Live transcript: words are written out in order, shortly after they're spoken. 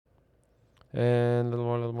And a little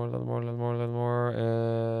more, a little more, a little more, a little more, a little more,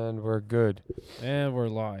 and we're good. And we're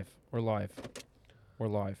live. We're live. We're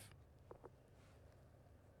live.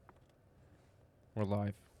 We're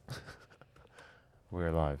live.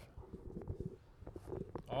 We're live.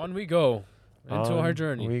 On we go into our On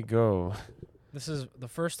journey. we go. This is the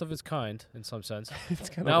first of its kind, in some sense. It's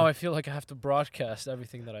kind Now of I feel like I have to broadcast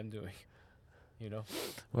everything that I'm doing. You know?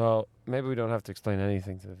 well, maybe we don't have to explain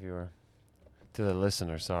anything to the viewer, to the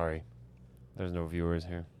listener. Sorry, there's no viewers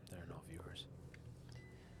here, There are no viewers.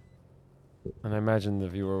 and I imagine the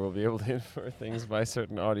viewer will be able to infer things by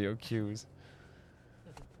certain audio cues.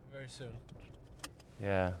 Very soon.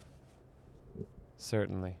 Yeah,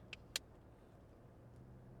 certainly.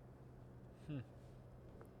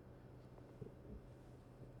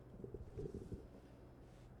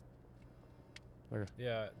 Okay.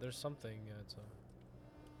 Yeah, there's something. It's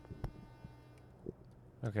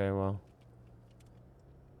Okay, well.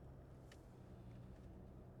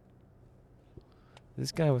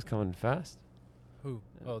 This guy was coming fast, who?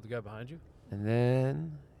 Oh, the guy behind you? and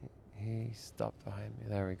then he stopped behind me.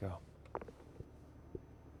 There we go.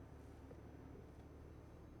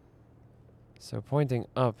 So pointing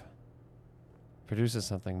up produces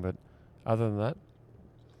something, but other than that,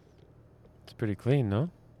 it's pretty clean, no?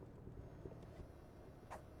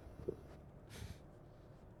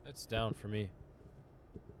 It's down for me.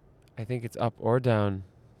 I think it's up or down.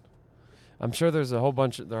 I'm sure there are a whole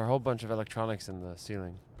bunch of electronics in the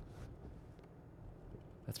ceiling.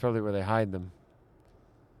 That's probably where they hide them.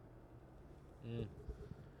 Mm.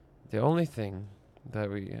 The only thing that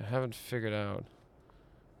we haven't figured out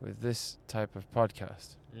with this type of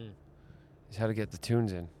podcast Mm. is how to get the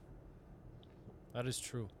tunes in. That is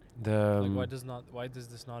true. The Why does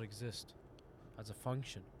this not exist as a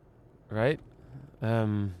function? right?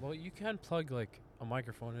 Well, you can plug like a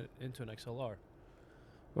microphone into an XLR.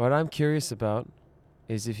 What I'm curious about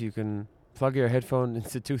is if you can plug your headphone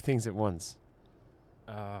into two things at once.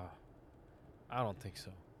 I don't think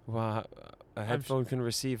so. Well, a I'm headphone can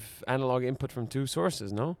receive analog input from two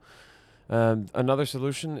sources, no? Another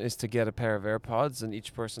solution is to get a pair of AirPods and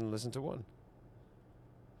each person listen to one.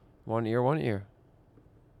 One ear, one ear.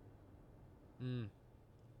 Mm.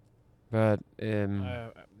 But I'm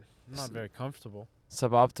not very comfortable.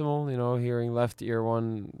 suboptimal, hearing left ear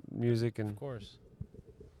one music Of and course.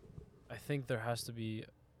 I think there has to be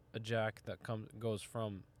a jack that goes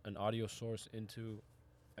from an audio source into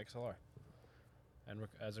XLR, and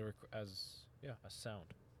as a sound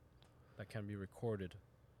that can be recorded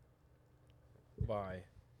by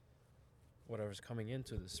whatever's coming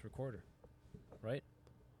into this recorder, right?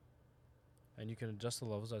 And you can adjust the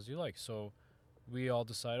levels as you like. So we all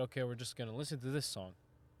decide, okay, we're just gonna listen to this song.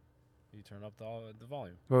 You turn up the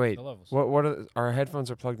volume, wait. the levels. What are our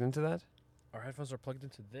headphones are plugged into that? Our headphones are plugged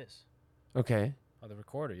into this. Okay. Oh, the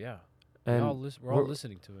recorder, yeah. And We're all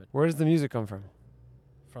listening to it where does the music come from?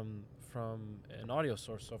 from an audio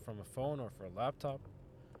source, so from a phone or from a laptop.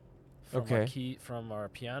 From Okay. from our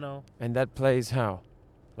piano. And that plays how?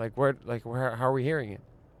 How are we hearing it?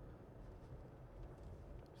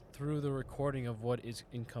 Through the recording of what is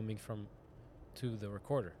incoming to the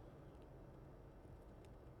recorder.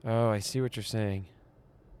 Oh, I see what you're saying.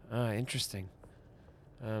 Interesting.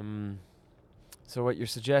 So what you're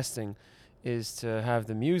suggesting is to have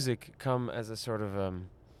the music come as a sort of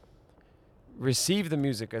receive the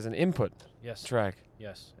music as an input Yes. track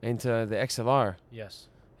Yes. into the XLR. Yes.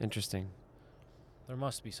 Interesting. There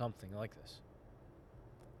must be something like this.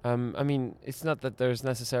 I mean, it's not that there's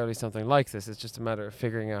necessarily something like this. It's just a matter of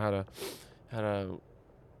figuring out how to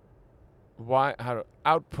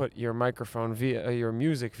output your microphone via your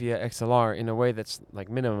music via XLR in a way that's like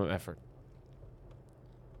minimum effort.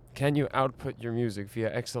 Can you output your music via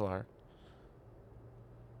XLR?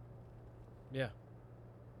 Yeah.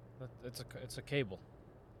 It's a cable.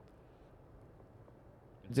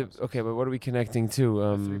 Okay, but what are we connecting to?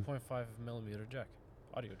 A 3.5 millimeter jack,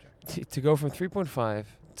 audio jack. To go from 3.5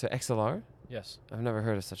 to XLR? Yes, I've never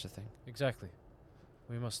heard of such a thing. exactly.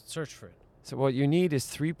 We must search for it. So what you need is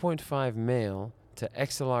 3.5 male to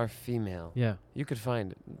XLR female. Yeah, You could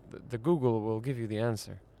find it. The Google will give you the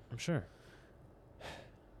answer. I'm sure.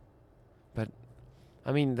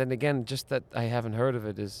 I mean, then again, just that I haven't heard of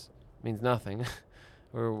it means nothing.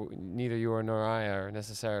 Neither you or nor I are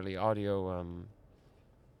necessarily audio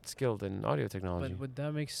skilled in audio technology. But would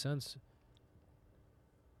that make sense?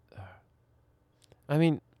 I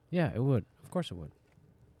mean, Yeah, it would. Of course it would.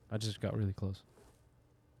 I just got really close.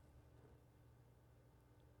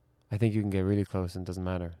 I think you can get really close and it doesn't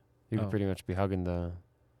matter. You Oh. could pretty much be hugging the.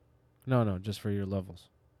 No, just for your levels.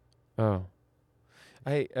 Oh.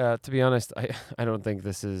 To be honest, I don't think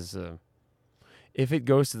this is if it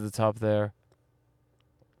goes to the top there,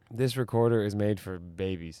 this recorder is made for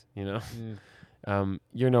babies. You know,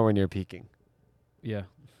 you're nowhere near peaking. Yeah.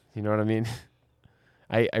 You know what I mean?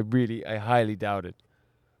 I highly doubt it.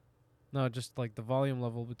 No, just like the volume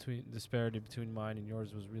level disparity between mine and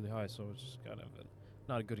yours was really high, so it's just kind of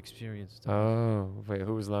not a good experience. To have. Oh, wait,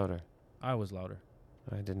 who was louder? I was louder.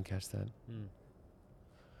 I didn't catch that.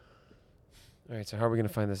 All right, so how are we gonna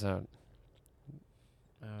find this out?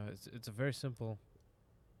 It's a very simple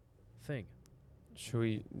thing. Should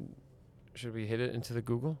we hit it into the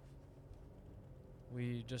Google?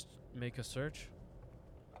 We just make a search.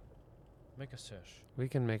 Make a search. We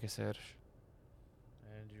can make a search.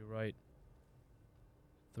 And you write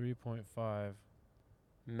 3.5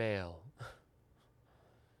 Male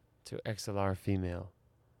to XLR female.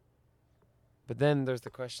 But then there's the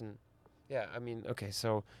question. Yeah, I mean, okay,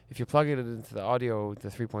 so if you plug it into the audio, the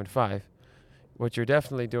 3.5, what you're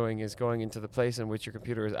definitely doing is going into the place in which your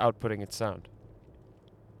computer is outputting its sound.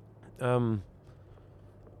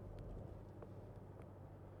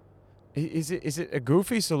 Is it a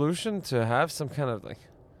goofy solution to have some kind of like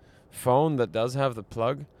phone that does have the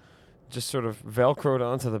plug just sort of velcroed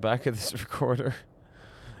onto the back of this recorder,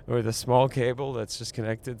 or the small cable that's just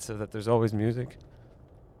connected so that there's always music?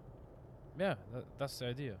 Yeah, that's the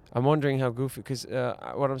idea. I'm wondering how goofy, because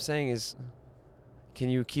what I'm saying is, can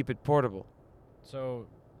you keep it portable? So,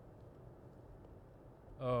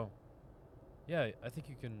 yeah, I think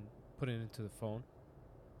you can put it into the phone.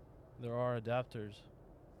 There are adapters.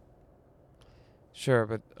 Sure,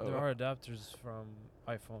 but There are adapters from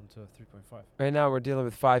iPhone to 3.5. right now we're dealing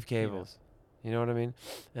with 5 cables. You know what I mean?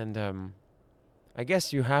 And I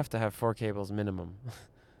guess you have to have 4 cables minimum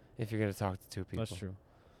if you're going to talk to 2 people. That's true.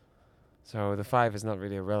 So the 5 is not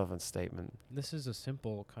really a relevant statement. This is a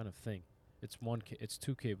simple kind of thing. It's it's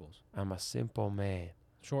 2 cables. I'm a simple man.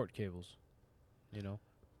 Short cables. You know?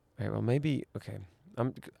 Right, well maybe, okay.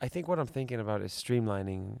 I think what I'm thinking about is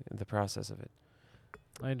streamlining the process of it.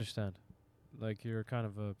 I understand. Like, you're kind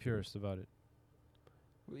of a purist about it.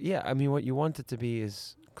 Yeah, I mean, what you want it to be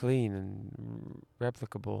is clean and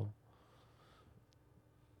replicable.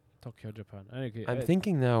 Tokyo, Japan. Okay, I'm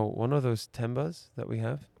thinking now one of those Tembas that we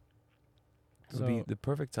have would be So- the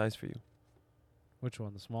perfect size for you. Which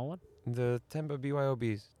one? The small one? The Temba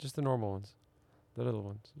BYOBs, just the normal ones, the little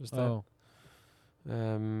ones, just Oh.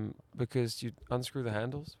 that. Because you unscrew the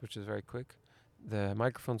handles, which is very quick. The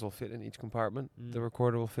microphones will fit in each compartment. The Mm.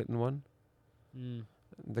 recorder will fit in one. Mm.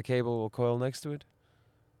 The cable will coil next to it.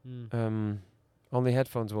 Mm. Only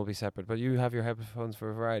headphones will be separate, but you have your headphones for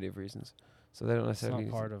a variety of reasons, so they don't It's necessarily.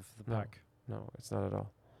 not part of the No. pack. No, it's not at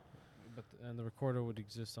all. And the recorder would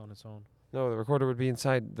exist on its own. No, the recorder would be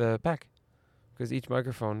inside the pack, because each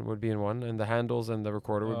microphone would be in one, and the handles and the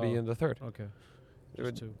recorder would be Oh. in the third. Okay. It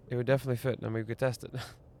would. Just 2. It would definitely fit, and we could test it.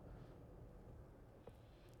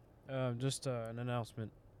 Just an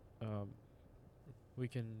announcement. We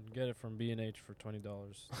can get it from B&H for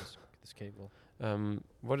 $20. This cable.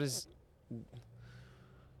 What is?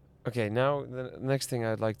 Okay, now the next thing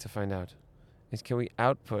I'd like to find out is, can we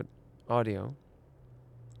output audio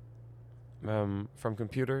from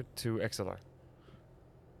computer to XLR?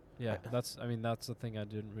 Yeah, that's the thing I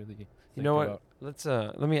didn't really think You know what? about. Let's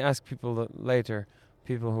let me ask people later,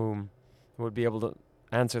 people who would be able to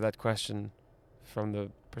answer that question from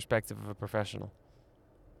the perspective of a professional.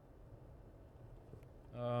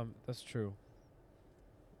 That's true.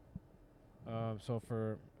 So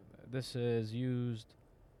for this is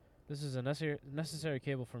a necessary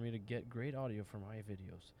cable for me to get great audio for my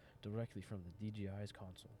videos directly from the DJI's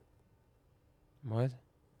console. What?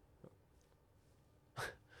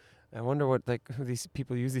 I wonder what who these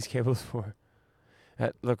people use these cables for.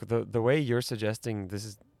 Look, the way you're suggesting this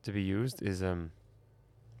is to be used is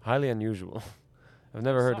highly unusual. I've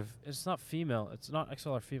never heard of. It's not female. It's not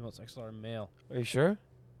XLR female. It's XLR male. Are you sure?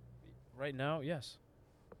 Right now, yes.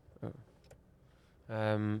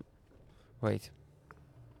 Wait.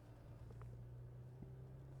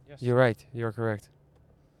 Yes. You're right. You're correct.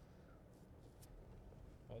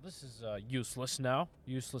 Well, this is useless now.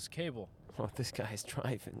 Useless cable. Oh, this guy is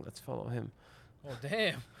driving. Let's follow him. Oh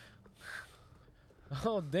damn.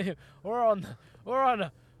 Oh damn. We're on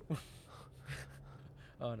the.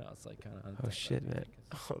 Oh no, it's like kind of. Oh shit, man!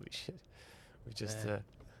 Holy shit! We just Man.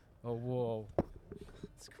 Oh whoa.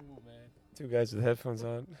 It's cool, man. 2 guys with headphones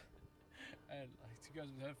on. And like 2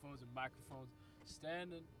 guys with headphones and microphones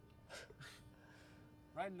standing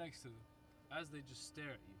right next to them as they just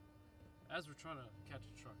stare at you as we're trying to catch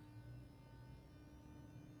a truck.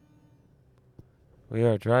 We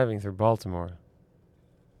are driving through Baltimore.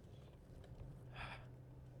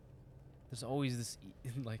 There's always this,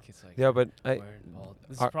 like it's like. Yeah, but We're in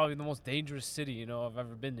this is are- probably the most dangerous city I've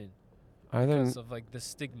ever been in are there? because of like the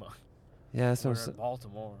stigma. Yeah, that's what We're I'm, in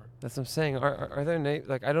Baltimore. that's what I'm saying. Are there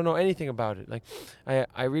like I don't know anything about it. Like,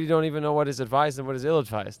 I really don't even know what is advised and what is ill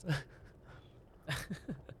advised.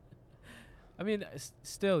 I mean,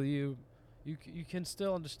 still you can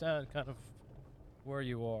still understand kind of where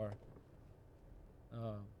you are.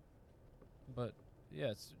 But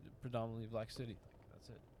yeah, it's predominantly black city. That's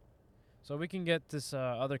it. So we can get this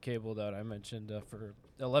other cable that I mentioned for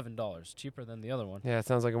 $11, cheaper than the other one, Yeah, it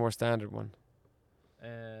sounds like a more standard one.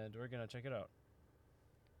 and we're gonna check it out.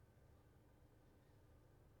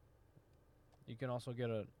 You can also get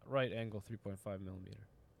a right angle 3.5 millimeter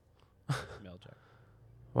male jack.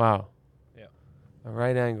 Wow. Yeah. A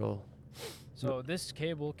right angle. So this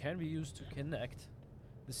cable can be used to connect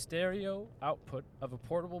the stereo output of a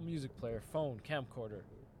portable music player, phone, camcorder,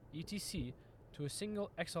 etc. to a single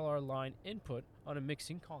XLR line input on a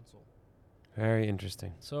mixing console. Very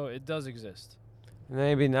interesting. So it does exist.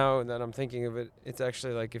 Maybe now that I'm thinking of it, it's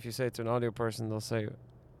actually like if you say it to an audio person, they'll say,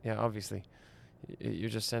 yeah, obviously, you're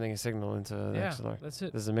just sending a signal into an Yeah, XLR. that's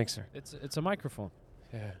it. This is a mixer. It's a microphone,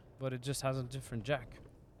 Yeah. but it just has a different jack.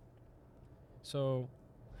 So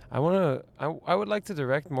I would like to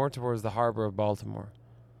direct more towards the harbor of Baltimore.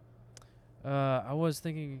 I was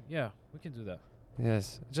thinking, yeah, we can do that.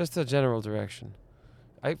 Yes, just a general direction.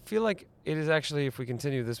 I feel like it is actually, if we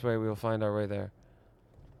continue this way, we'll find our way there.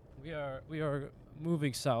 We are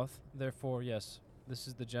moving south, therefore, yes, this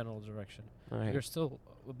is the general direction. Right. You're still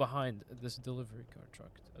behind this delivery car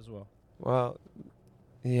truck as well. Well,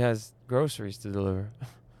 he has groceries to deliver.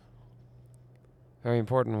 Very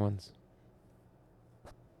important ones.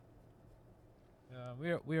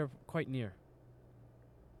 We are quite near.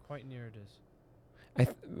 Quite near it is.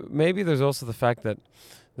 Maybe there's also the fact that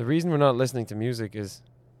the reason we're not listening to music is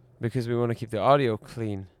because we want to keep the audio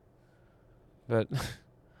clean. But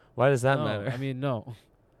why does that No, matter? I mean, no.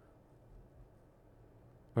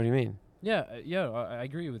 What do you mean? Yeah, I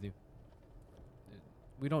agree with you.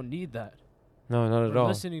 We don't need that. No, not at We're all.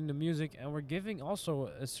 listening to music, and we're giving also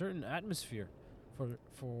a certain atmosphere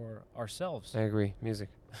for ourselves. I agree. Music.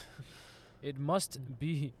 It must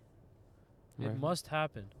be. It Right. must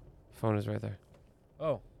happen. Phone is right there.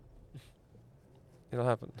 Oh, It'll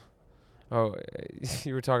happen. Oh,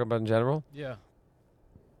 you were talking about in general? yeah.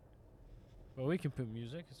 Well, we can put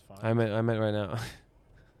music. It's fine. I meant right now.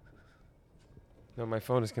 No, my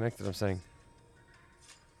phone is connected, I'm saying.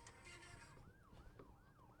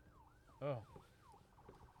 Oh,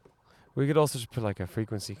 We could also just put like a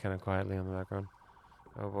frequency kind of quietly on the background.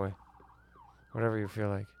 Oh boy. Whatever you feel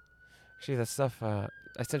like. Actually, that stuff, I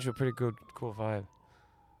sent you a pretty cool vibe.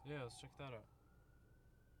 yeah. Let's check that out.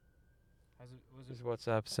 Was This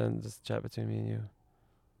WhatsApp, send this chat between me and you.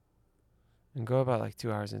 And go about like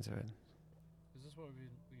 2 hours into it. Is this what we've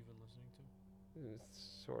been listening to?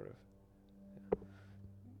 Sort of.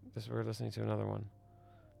 We're listening to another one.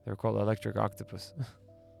 They're called Electric Octopus.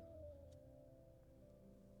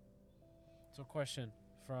 So, question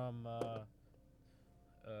from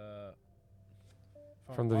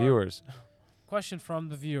From the our- viewers. Question from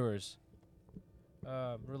the viewers,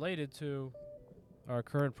 related to our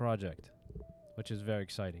current project, which is very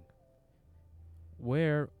exciting.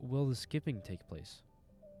 Where will the skipping take place?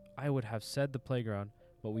 I would have said the playground,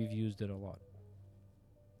 but we've used it a lot.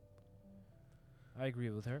 I agree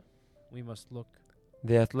with her. We must look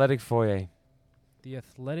The athletic foyer. the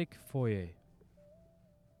athletic foyer.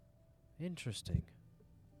 Interesting.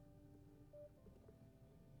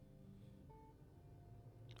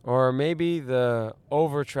 Or maybe the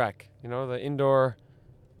over track. You know, the indoor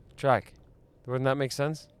track. Wouldn't that make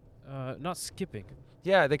sense? Not skipping.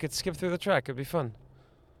 Yeah, they could skip through the track. It'd be fun.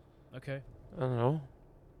 Okay. I don't know.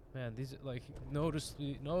 Man, these are like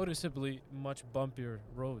noticeably much bumpier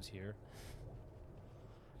roads here.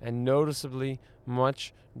 And noticeably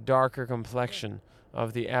much darker complexion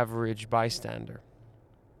of the average bystander.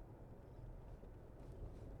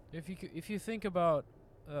 If you think about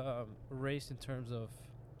race in terms of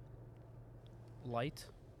light,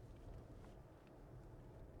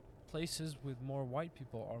 places with more white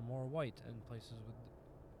people are more white, and places with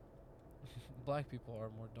black people are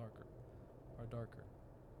darker.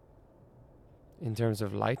 In terms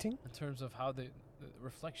of lighting? In terms of how the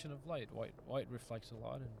reflection of light, white reflects a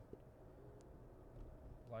lot, and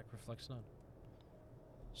black reflects none.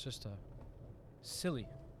 It's just a silly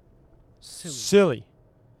Silly.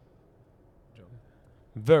 joke.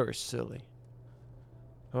 Very silly.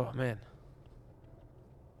 Oh, man.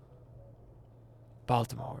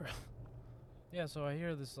 Baltimore. Yeah, so I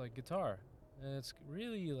hear this like guitar, and it's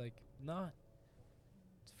really like not.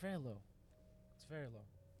 It's very low. very low.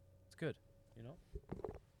 It's good, you know.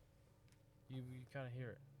 You kind of hear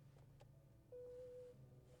it.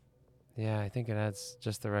 Yeah, I think it adds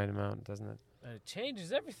just the right amount, doesn't it? And it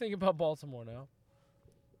changes everything about Baltimore now.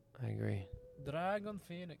 I agree. Dragon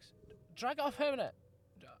Phoenix. Dragon Phoenix.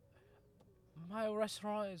 My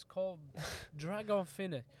restaurant is called Dragon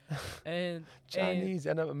Phoenix. And Chinese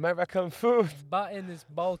and American food. but in this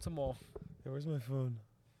Baltimore. Hey, where's my phone?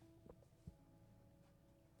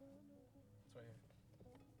 It's right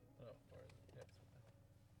here. Oh, where is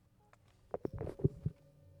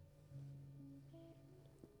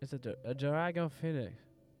it? Yeah, it's a Dragon Phoenix.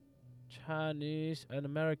 Chinese and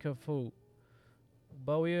American food.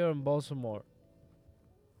 But we are in Baltimore.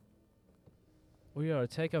 We are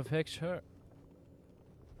take a picture.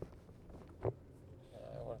 I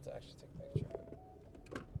wanted to actually take a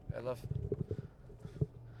picture. I love.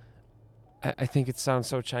 I think it sounds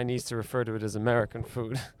so Chinese to refer to it as American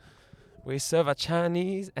food. We serve a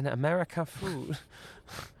Chinese and American food.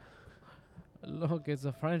 Look, it's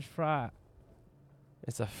a French fry.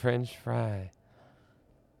 It's a French fry.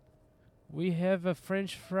 We have a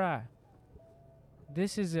French fry.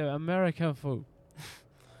 This is American food.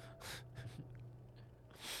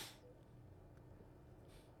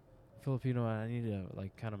 Filipino, I need to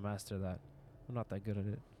like kind of master that. I'm not that good at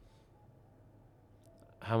it.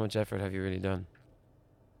 How much effort have you really done?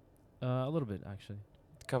 A little bit actually.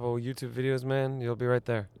 A couple YouTube videos, man. You'll be right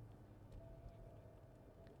there.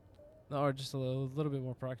 No, or just a little bit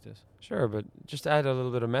more practice. Sure, but just add a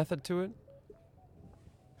little bit of method to it.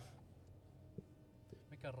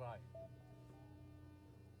 Make a rye.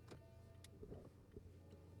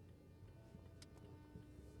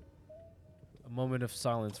 A moment of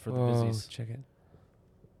silence for the Whoa, busies. check it.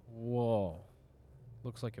 Whoa.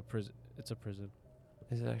 Looks like a prison. It's a prison.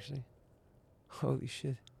 Is it actually? Holy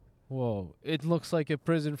shit. Whoa. It looks like a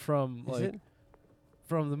prison from Is it?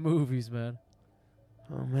 from the movies, man.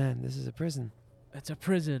 Oh man, this is a prison. It's a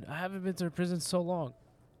prison. I haven't been to a prison so long.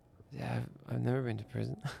 Yeah, I've never been to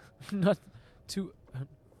prison. Not too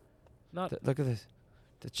not Look at this.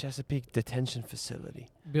 The Chesapeake Detention Facility.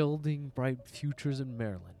 building bright futures in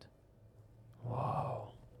Maryland.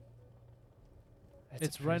 Whoa.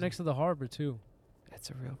 It's right next to the harbor too. It's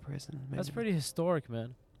a real prison. That's maybe. pretty historic,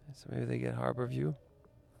 man. So maybe they get harbor view.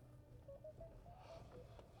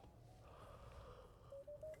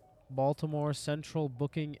 Baltimore Central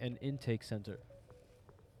Booking and Intake Center.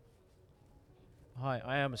 Hi,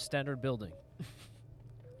 I am a standard building.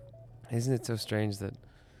 Isn't it so strange that,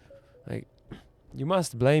 like, you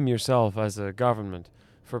must blame yourself as a government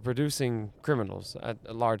for producing criminals at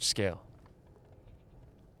a large scale,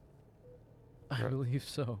 I Right. believe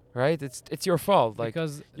so. right? It's your fault. Like,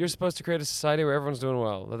 because you're supposed to create a society where everyone's doing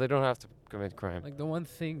well, that they don't have to commit crime. like the one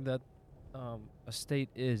thing that a state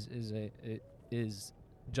is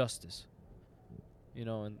justice. You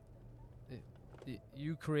know, and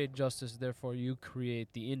you create justice, therefore you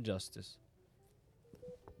create the injustice.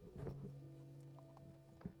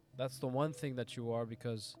 That's the one thing that you are,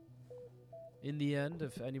 because in the end,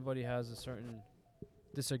 if anybody has a certain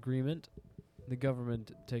disagreement, the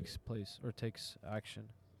government takes place or takes action.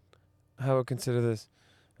 How would consider this?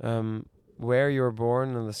 Where you're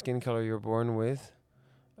born and the skin color you're born with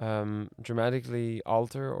dramatically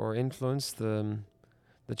alter or influence the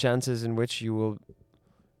chances in which you'll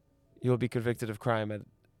be convicted of crime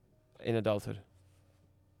in adulthood.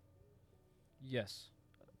 Yes.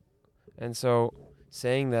 And so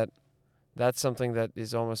saying that that's something that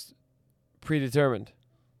is almost predetermined,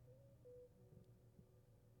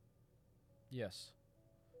 Yes.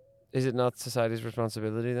 is it not society's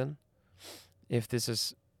responsibility then? If this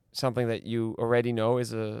is something that you already know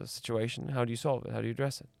is a situation, how do you solve it? How do you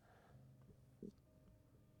address it?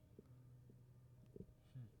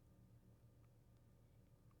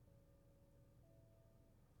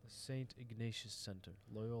 The St. Ignatius Center,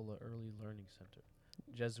 Loyola Early Learning Center,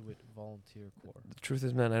 Jesuit Volunteer Corps. The truth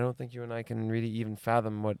is, man, I don't think you and I can really even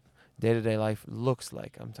fathom what day-to-day life looks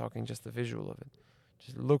like. I'm talking just the visual of it.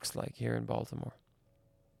 Just looks like here in Baltimore.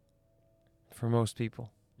 For most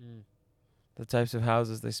people. Mm. The types of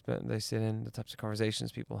houses they sit in, the types of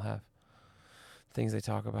conversations people have, things they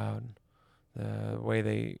talk about, the way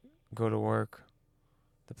they go to work,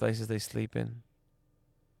 the places they sleep in,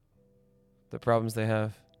 the problems they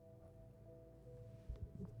have.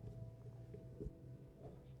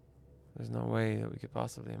 There's no way that we could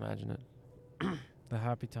possibly imagine it. The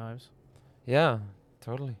happy times. Yeah,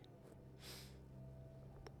 totally.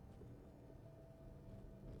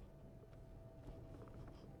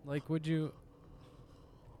 Like, would you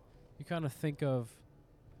kind of think of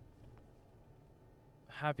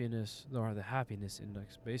happiness or the happiness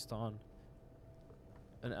index based on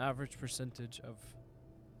an average percentage of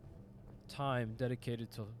time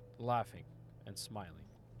dedicated to laughing and smiling.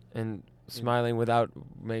 And smiling without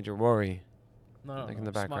major worry. No, Like in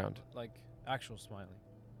the background. like actual smiling.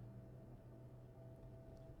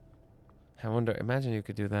 I wonder, imagine you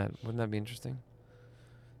could do that. Wouldn't that be interesting?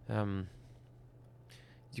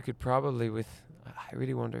 You could probably I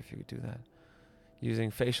really wonder if you could do that. Using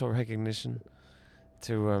facial recognition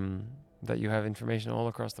to, that you have information all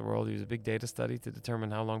across the world. Use a big data study to determine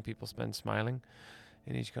how long people spend smiling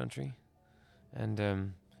in each country.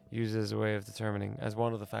 And use it as a way of determining, as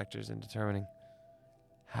one of the factors in determining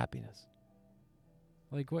happiness.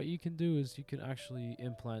 Like what you can do is you can actually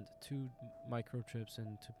implant two microchips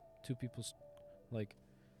into two people's like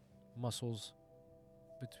muscles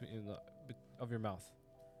between of your mouth,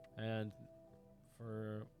 and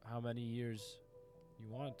for how many years you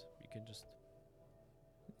want, you can just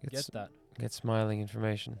get that. Get smiling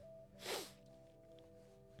information.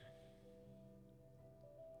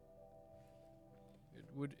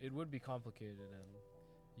 It would be complicated,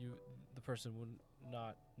 and the person would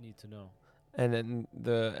not need to know. And then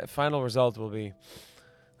the final result will be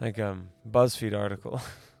like BuzzFeed article.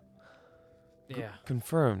 Yeah.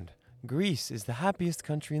 Confirmed. Greece is the happiest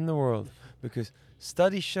country in the world because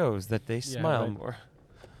study shows that they smile right. more.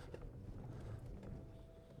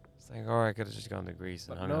 It's like, oh, I could have just gone to Greece.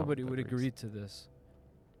 But and hung out nobody with would Greece. agree to this.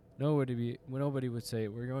 Nobody would say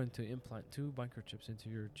we're going to implant two microchips into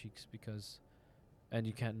your cheeks and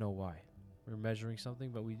you can't know why. We're measuring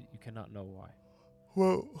something, but you cannot know why.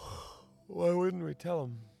 Well, why wouldn't we tell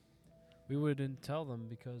them? We wouldn't tell them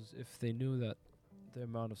because if they knew that the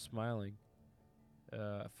amount of smiling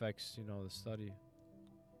affects, the study,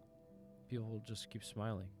 people will just keep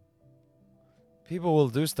smiling. People will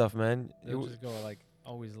do stuff, man. They'll just go like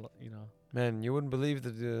always, Man, you wouldn't believe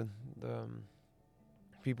that the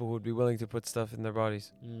people would be willing to put stuff in their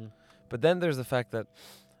bodies. But then there's the fact that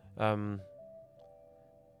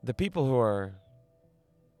the people who are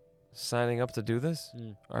signing up to do this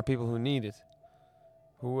are people who need it,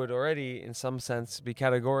 who would already, in some sense, be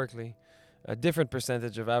categorically a different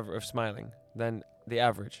percentage of smiling than the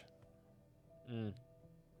average. Do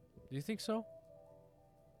you think so?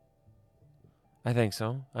 I think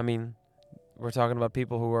so. I mean, we're talking about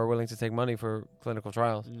people who are willing to take money for clinical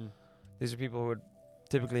trials. These are people who would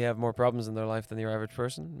typically have more problems in their life than your average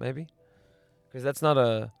person, maybe. Because that's not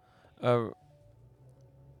a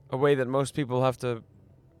way that most people have to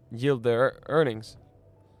yield their earnings.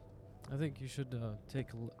 I think you should take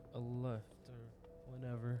a left or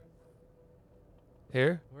whenever.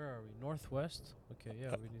 Here? Where are we? Northwest? Okay,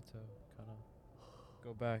 yeah, we need to kind of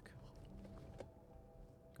go back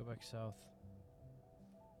south.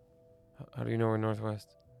 How do you know we're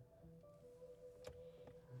northwest?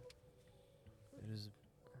 It is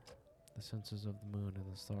the senses of the moon and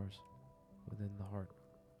the stars within the heart.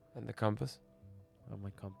 And the compass? My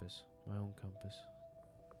compass, my own compass.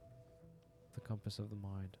 The compass of the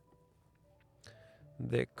mind.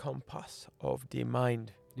 The compass of the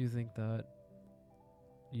mind. Do you think that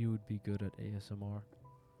you would be good at ASMR?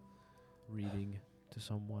 Reading to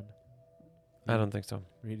someone? I don't think so.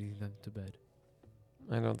 Reading them to bed?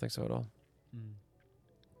 I don't think so at all.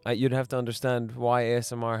 You'd have to understand why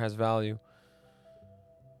ASMR has value.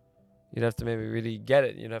 You'd have to maybe really get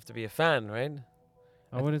it. You'd have to be a fan, right?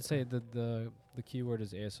 I wouldn't say that the keyword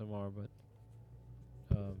is ASMR,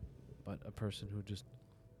 but a person who just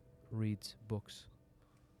reads books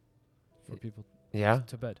for people Yeah,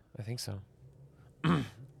 to bed. I think so.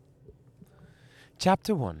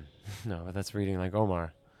 Chapter 1. No, that's reading like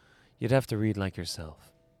Omar. You'd have to read like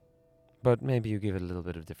yourself. But maybe you give it a little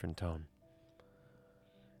bit of different tone.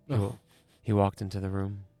 He walked into the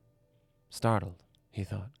room. Startled, he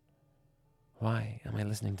thought. Why am I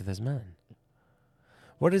listening to this man?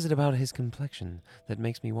 What is it about his complexion that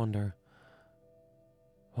makes me wonder,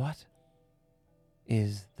 what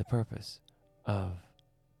is the purpose of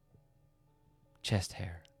chest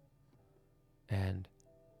hair and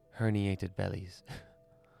herniated bellies?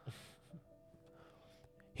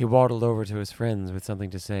 He waddled over to his friends with something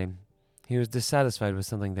to say. He was dissatisfied with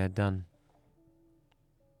something they had done.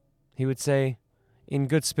 He would say, in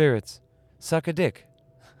good spirits, suck a dick.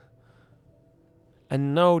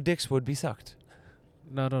 And no dicks would be sucked.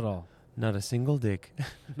 Not at all. Not a single dick.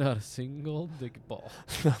 Not a single dick ball.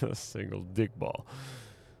 Not a single dick ball.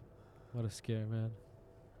 What a scare, man.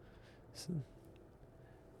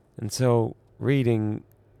 And so, reading...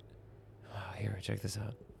 Oh, here, check this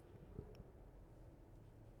out.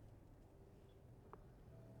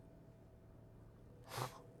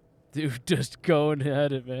 Dude, just going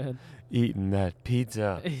at it, man. Eating that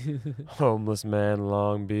pizza. Homeless man,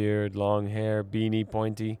 long beard, long hair, beanie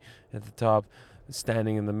pointy at the top,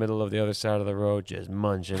 standing in the middle of the other side of the road, just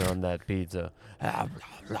munching on that pizza.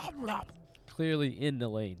 Clearly in the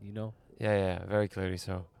lane, you know? Yeah, very clearly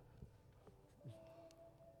so.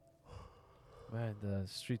 Man, the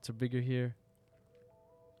streets are bigger here.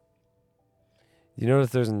 You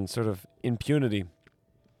notice there's a sort of impunity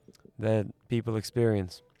that people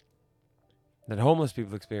experience, that homeless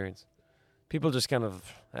people experience. People just kind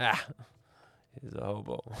of, he's a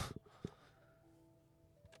hobo.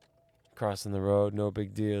 Crossing the road, no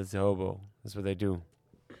big deal, it's a hobo. That's what they do.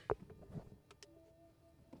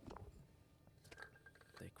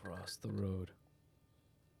 They cross the road.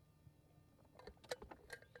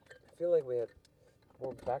 I feel like we had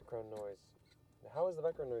more background noise. How was the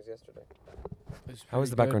background noise yesterday? How was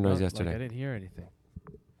the background noise yesterday? Like I didn't hear anything.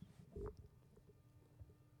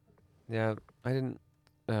 Yeah, I didn't.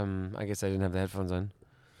 I guess I didn't have the headphones on.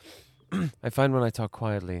 I find when I talk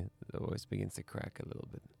quietly, the voice begins to crack a little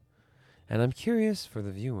bit. And I'm curious for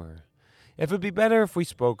the viewer if it'd be better if we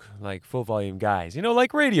spoke like full volume guys, you know,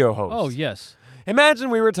 like radio hosts. Oh, yes. Imagine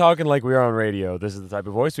we were talking like we were on radio. This is the type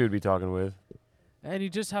of voice we would be talking with. And you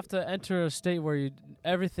just have to enter a state where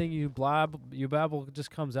everything you babble just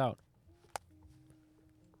comes out.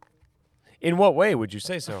 In what way would you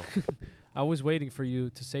say so? I was waiting for you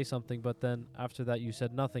to say something, but then after that you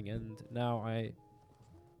said nothing, and now I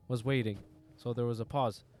was waiting. So there was a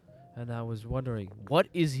pause, and I was wondering, what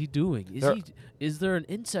is he doing? Is there an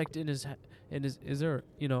insect in his is there,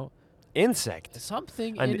 Insect?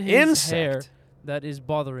 something An in his insect? hair that is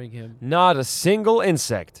bothering him? Not a single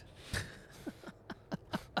insect.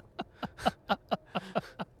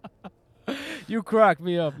 You crack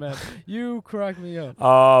me up, man. You crack me up.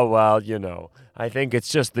 Oh, well, I think it's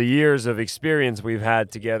just the years of experience we've had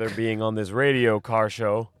together being on this radio car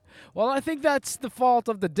show. Well, I think that's the fault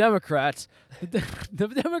of the Democrats. The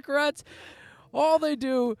Democrats, all they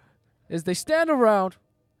do is they stand around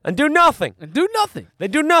And do nothing. and do nothing. They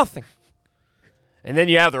do nothing. And then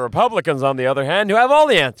you have the Republicans, on the other hand, who have all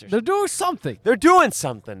the answers. They're doing something. They're doing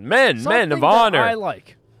something. Men of Something that honor. I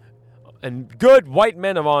like. And good white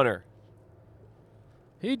men of honor.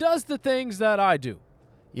 He does the things that I do.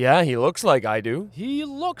 Yeah, he looks like I do. He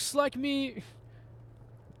looks like me,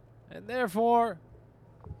 and therefore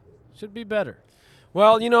should be better.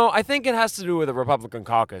 Well, I think it has to do with the Republican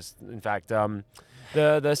caucus. In fact,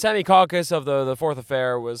 the semi-caucus of the Fourth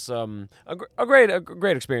Affair was a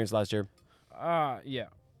great experience last year. Yeah.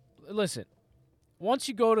 Listen, once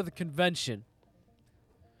you go to the convention,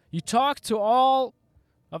 you talk to all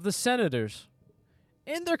of the senators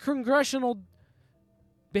in their congressional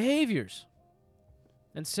behaviors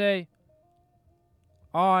and say,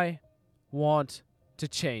 I want to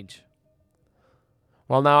change.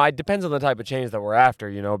 Well, now, it depends on the type of change that we're after,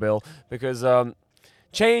 Bill, because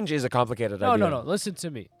change is a complicated idea. No. Listen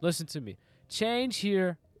to me. Change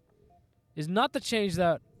here is not the change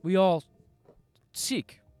that we all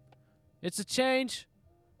seek. It's a change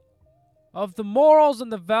of the morals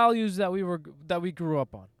and the values that we grew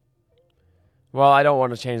up on. Well, I don't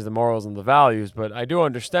want to change the morals and the values, but I do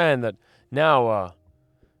understand that now,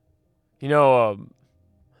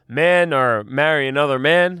 men are marrying other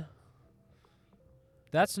men.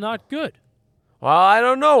 That's not good. Well, I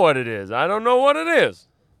don't know what it is.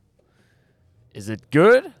 Is it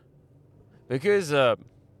good? Because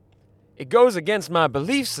it goes against my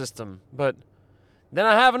belief system, but then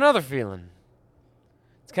I have another feeling.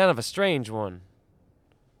 It's kind of a strange one.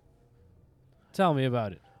 Tell me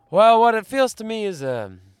about it. Well, what it feels to me is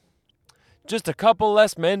just a couple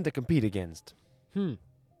less men to compete against.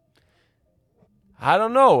 I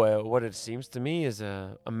don't know. What it seems to me is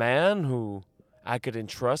a man who I could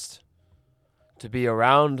entrust to be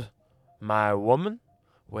around my woman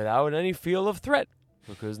without any feel of threat,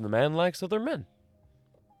 because the man likes other men.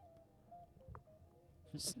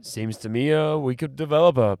 Seems to me we could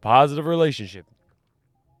develop a positive relationship.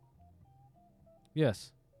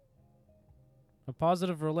 Yes. A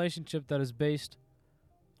positive relationship that is based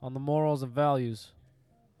on the morals and values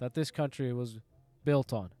that this country was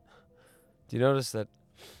built on. Do you notice that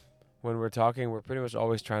when we're talking, we're pretty much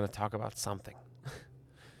always trying to talk about something?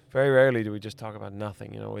 Very rarely do we just talk about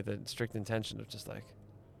nothing, with a strict intention of just like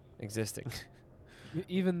existing.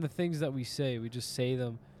 Even the things that we say, we just say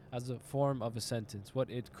them as a form of a sentence, what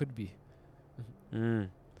it could be. The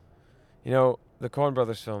Coen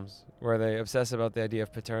Brothers films, where they obsess about the idea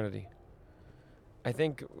of paternity. I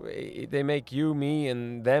think they make you, me,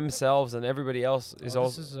 and themselves, and everybody else is This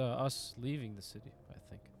also. is us leaving the city, I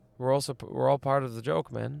think. We're all part of the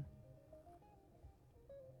joke, man.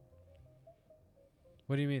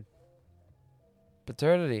 What do you mean?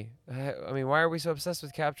 Paternity. I mean, why are we so obsessed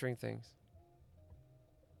with capturing things?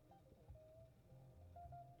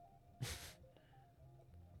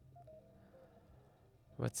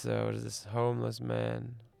 What is this? Homeless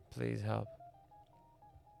man. Please help.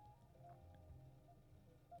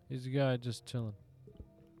 He's a guy just chilling.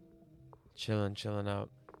 Chilling out.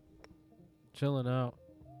 Chilling out.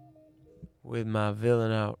 With my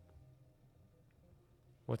villain out.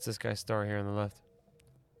 What's this guy's story here on the left?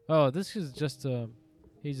 Oh, this is just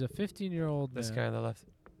he's a 15-year-old This man. guy on the left.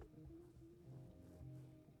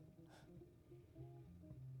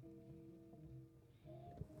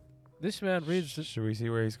 This man reads the Should we see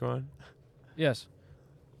where he's going? Yes.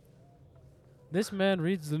 This man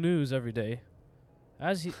reads the news every day,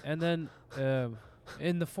 and then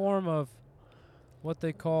in the form of what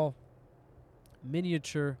they call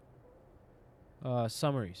miniature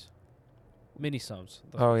summaries, mini sums.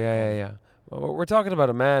 Oh yeah. Well, we're talking about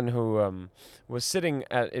a man who was sitting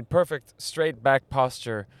in perfect straight back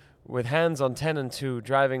posture, with hands on 10 and 2,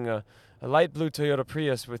 driving a light blue Toyota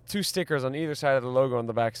Prius with 2 stickers on either side of the logo on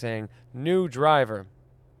the back saying "New Driver."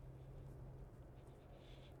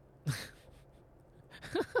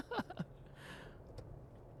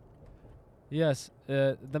 Yes,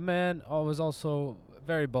 the man was also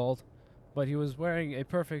very bald, but he was wearing a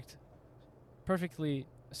perfectly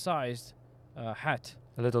sized hat,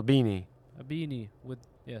 A little beanie, a beanie with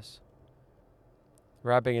yes.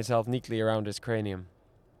 wrapping itself neatly around his cranium.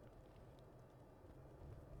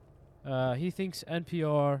 He thinks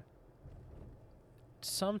NPR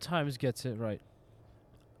sometimes gets it right.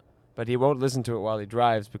 But he won't listen to it while he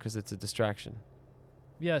drives because it's a distraction.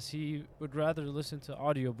 Yes, he would rather listen to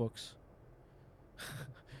audiobooks.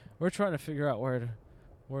 We're trying to figure out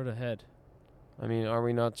where to head. I mean, are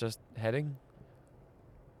we not just heading?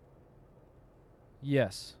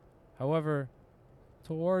 Yes. However,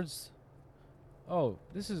 towards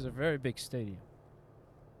this is a very big stadium.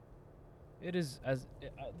 It is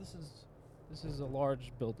this is a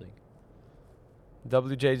large building.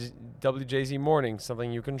 WJZ Morning,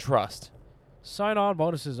 something you can trust. Sign-on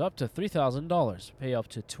bonuses up to $3,000. Pay up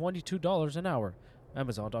to $22 an hour.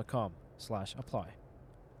 Amazon.com/apply.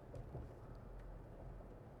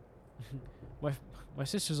 My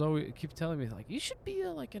sisters always keep telling me, like, you should be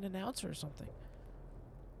like an announcer or something.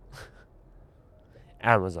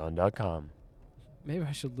 Amazon.com. Maybe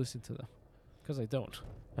I should listen to them, because I don't.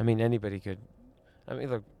 I mean, anybody could. I mean,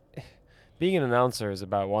 look, being an announcer is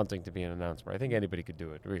about wanting to be an announcer. I think anybody could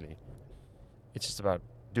do it, really. It's just about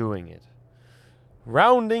doing it.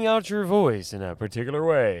 Rounding out your voice in a particular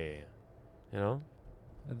way. You know?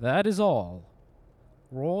 That is all.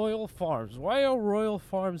 Royal Farms. Why are Royal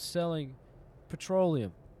Farms selling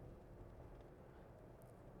petroleum?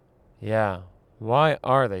 Yeah. Why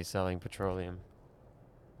are they selling petroleum?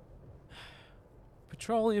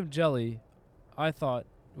 Petroleum jelly, I thought,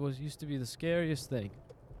 used to be the scariest thing.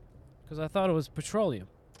 Because I thought it was petroleum.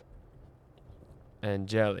 And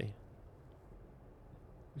jelly.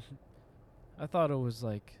 I thought it was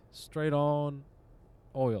like straight on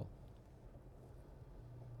oil.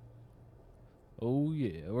 Oh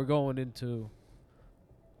yeah, we're going into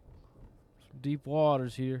some deep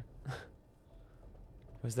waters here.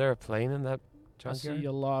 Was there a plane in that I see junkyard?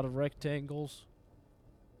 a lot of rectangles,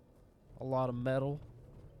 a lot of metal,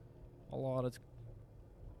 a lot of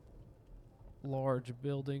large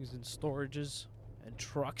buildings and storages and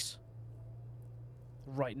trucks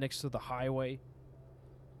right next to the highway.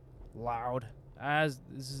 Loud.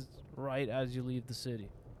 This is right as you leave the city.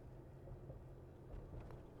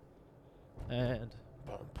 And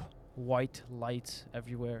Bump. white lights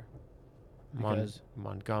everywhere. Because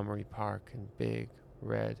Montgomery Park in big,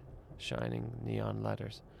 red, shining neon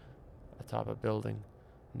letters atop a building.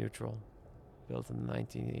 Neutral. Built in the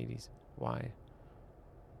 1980s. Why?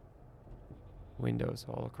 Windows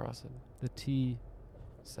all across it. the T,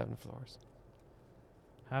 7 floors.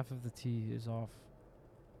 half of the T is off.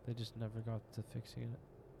 They just never got to fixing it.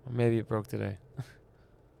 Or maybe it broke today.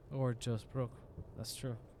 Or it just broke. That's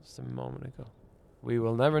true. Just a moment ago. We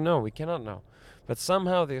will never know. We cannot know. But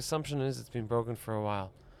somehow the assumption is it's been broken for a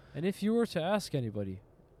while. And if you were to ask anybody,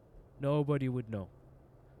 nobody would know.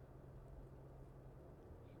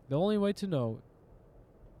 The only way to know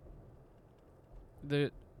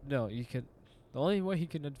the only way he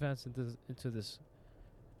can advance into this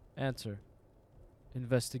answer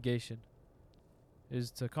investigation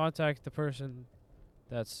is to contact the person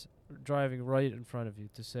that's driving right in front of you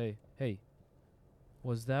to say, "Hey,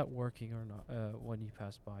 was that working or not when you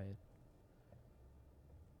passed by it?"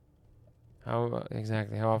 How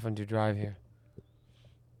exactly? How often do you drive here?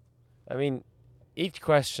 I mean, each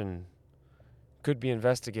question could be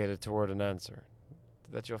investigated toward an answer.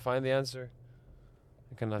 That you'll find the answer,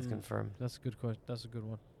 I cannot Mm. confirm. That's a good question. That's a good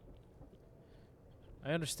one.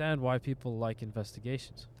 I understand why people like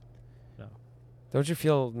investigations. No. Don't you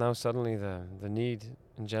feel now suddenly the need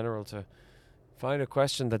in general to find a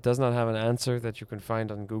question that does not have an answer that you can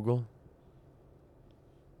find on Google?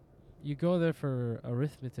 You go there for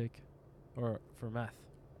arithmetic or for math.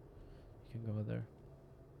 You can go there.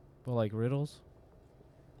 But like riddles?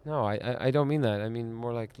 No, I don't mean that. I mean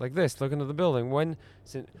more like this. Look into the building.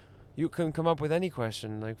 You can come up with any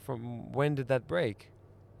question. Like from when did that break?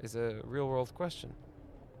 Is a real world question.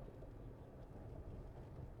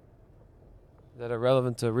 That are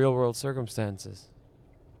relevant to real world circumstances.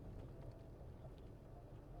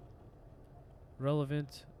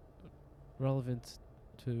 Relevant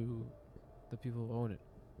to the people who own it.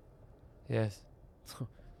 Yes.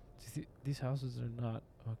 These houses are not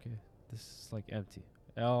okay. This is like empty.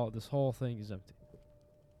 This whole thing is empty.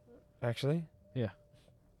 Actually? Yeah.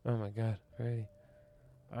 Oh my god, really?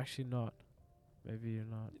 Actually not. Maybe you're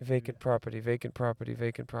not. Vacant property, vacant property,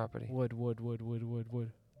 vacant property. Wood.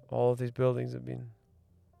 All of these buildings have been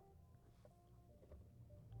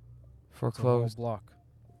It's a whole foreclosed. block.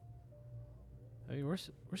 I mean, we're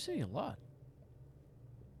seeing a lot.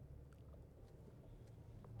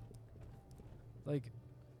 Like,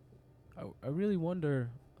 I really wonder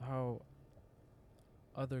how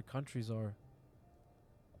other countries are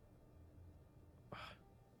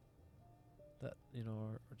that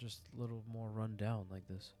are just a little more run down like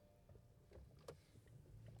this.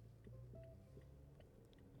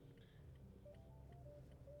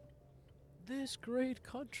 This great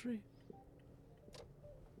country.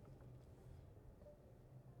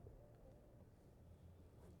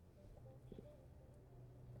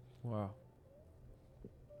 Wow.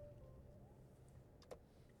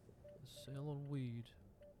 Selling weed.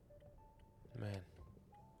 Man.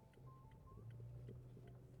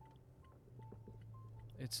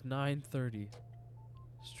 It's 9:30.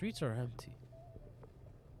 Streets are empty.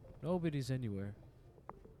 Nobody's anywhere.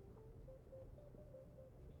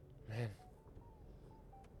 Man.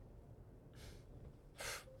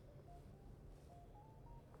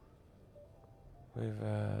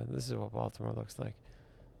 This is what Baltimore looks like.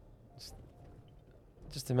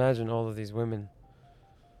 Just imagine all of these women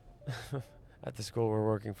at the school we're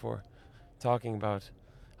working for talking about,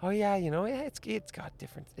 oh yeah, it's got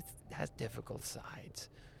different, it has difficult sides.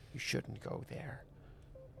 You shouldn't go there.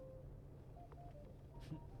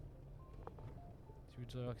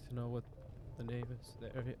 Would you like to know what the name is,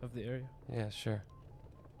 the area of the area? Yeah, sure.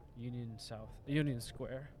 Union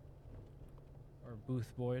Square, or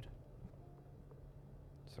Booth Boyd.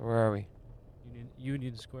 So where are we?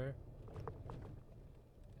 Union Square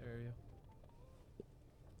area.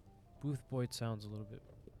 Booth Boyd sounds a little bit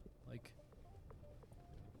like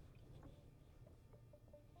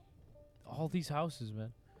all these houses,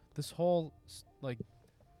 man. This whole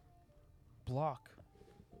block.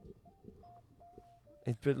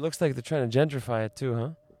 It looks like they're trying to gentrify it too, huh?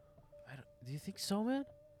 Do you think so, man?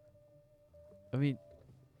 I mean,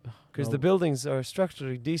 Because no. the buildings are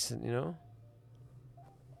structurally decent,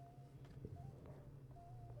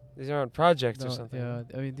 These aren't projects or No, something. yeah,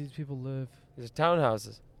 I mean, these people live. These are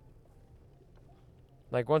townhouses.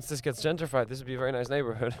 Like, once this gets gentrified, this would be a very nice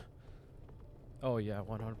neighborhood. Oh yeah,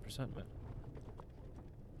 100%, man.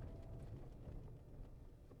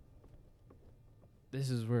 This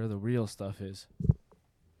is where the real stuff is.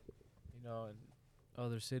 In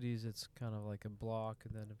other cities, it's kind of like a block,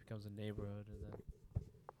 and then it becomes a neighborhood,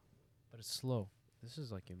 but it's slow. This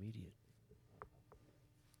is like immediate.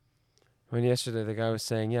 I mean, yesterday the guy was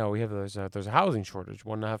saying, yeah, there's a housing shortage,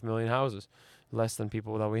 1.5 million houses, less than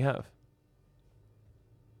people that we have.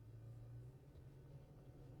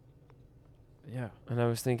 Yeah. And I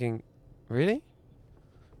was thinking, really?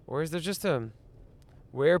 Or is there just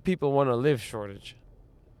where people want to live shortage?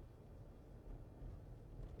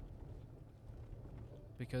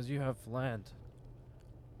 Because you have land.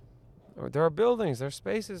 Or there are buildings, there are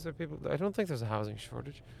spaces, there are people. I don't think there's a housing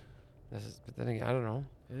shortage. But then again, I don't know.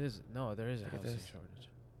 There is a Look at housing this. shortage.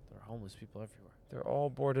 There are homeless people everywhere. They're all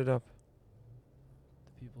boarded up.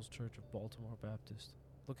 The People's Church of Baltimore Baptist.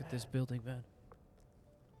 Look at this building, man.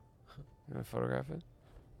 You want to photograph it?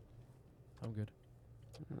 I'm good.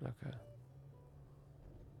 Okay.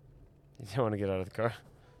 You don't want to get out of the car.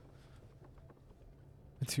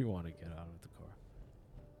 Do you want to get out of the car?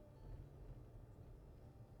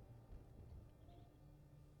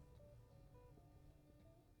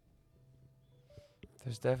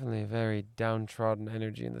 There's definitely a very downtrodden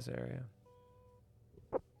energy in this area.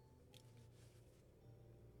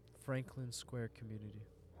 Franklin Square Community.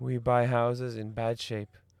 We buy houses in bad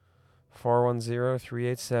shape.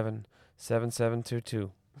 410-387-7722.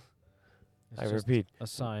 It's I just repeat, a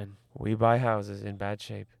sign. we buy houses in bad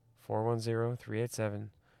shape. 410-387-7722.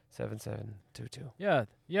 Yeah.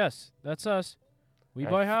 Yes, that's us. We I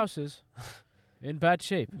buy f- houses in bad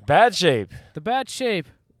shape. Bad shape. The bad shape.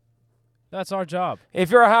 That's our job. If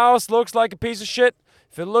your house looks like a piece of shit,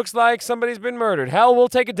 if it looks like somebody's been murdered, hell, we'll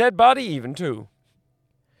take a dead body even too.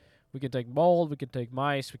 We can take mold. We can take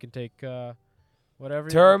mice. We can take whatever.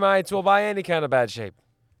 Termites will buy any kind of bad shape.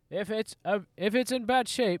 If it's in bad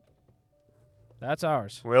shape, that's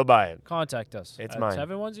ours. We'll buy it. Contact us. It's at mine.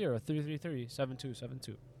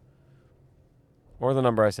 710-333-7272. Or the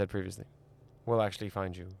number I said previously. We'll actually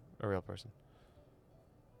find you a real person.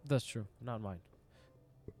 That's true. Not mine.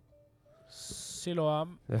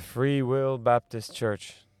 Siloam. The Free Will Baptist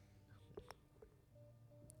Church.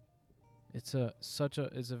 It's a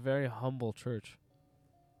very humble church.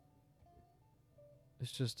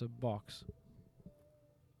 It's just a box.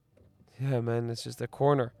 Yeah, man, it's just a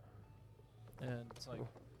corner. And it's like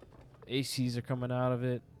ACs are coming out of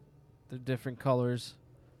it. They're different colors.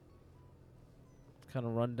 Kind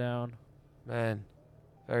of run down. Man,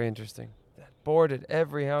 very interesting. Boarded,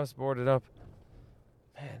 every house boarded up.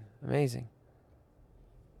 Man, amazing.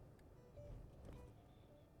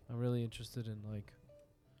 I'm really interested in like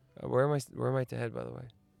Where am I to head, by the way?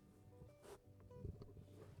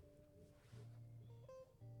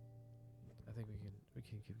 I think we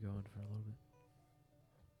can keep going for a little bit.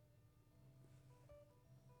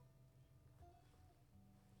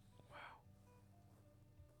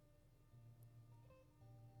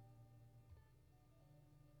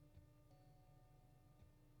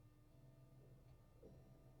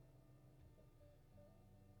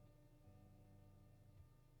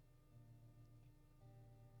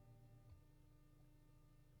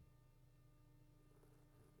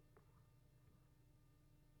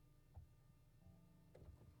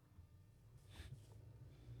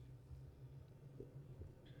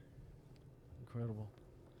 Incredible.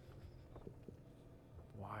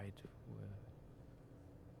 Wide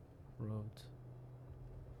roads.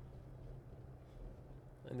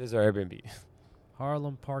 And there's our Airbnb.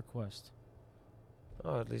 Harlem Park West.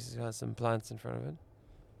 Oh, at least it's got some plants in front of it.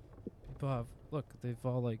 People have look. They've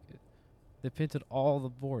all like they painted all the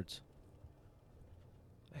boards.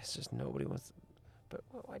 It's just nobody wants to. But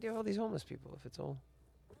why do you have all these homeless people if it's all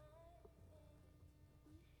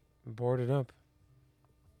boarded up?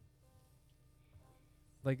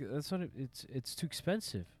 Like that's what it's too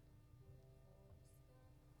expensive.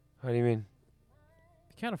 How do you mean?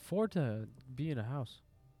 You can't afford to be in a house.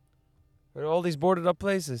 But all these boarded up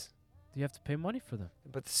places. You have to pay money for them.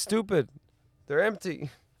 But stupid. They're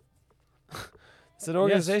empty. It's an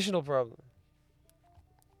organizational problem.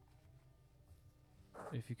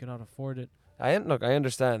 If you cannot afford it. I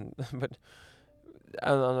understand, but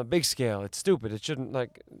on a big scale, it's stupid. It shouldn't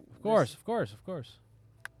like. Of course.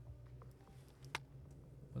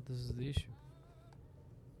 But this is the issue.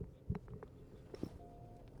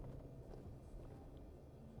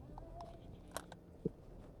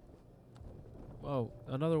 Oh,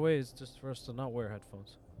 another way is just for us to not wear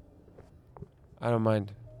headphones. I don't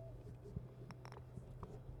mind.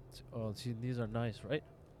 Oh, see, these are nice, right?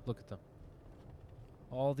 Look at them.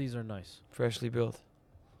 All these are nice. Freshly built.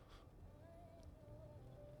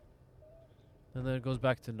 And then it goes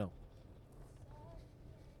back to no.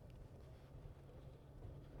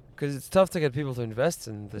 Because it's tough to get people to invest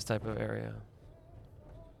in this type of area.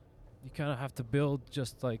 You kind of have to build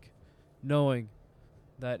just like knowing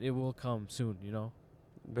that it will come soon, you know?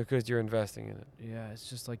 Because you're investing in it. Yeah, it's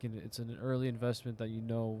just like it's an early investment that you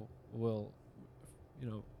know will, you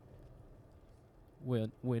know,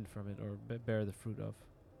 win from it or bear the fruit of.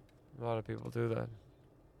 A lot of people do that.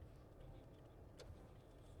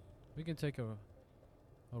 We can take a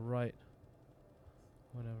right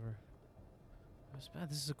whenever. Man,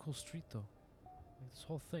 this is a cool street though. Like this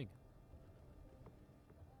whole thing.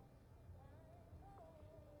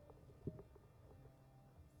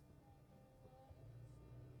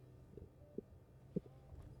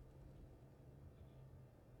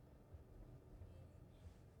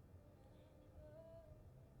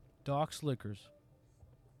 Doc's Liquors.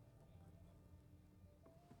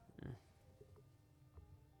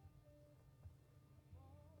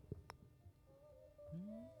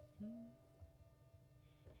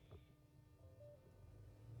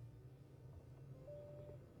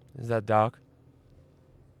 Is that Doc?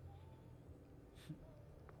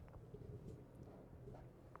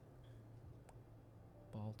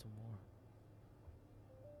 Baltimore.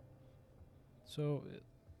 So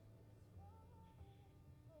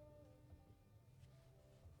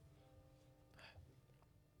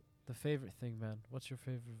The favorite thing, man. What's your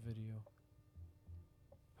favorite video?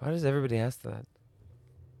 Why does everybody ask that?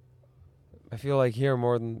 I feel like here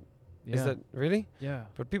more than Yeah. is that really? Yeah.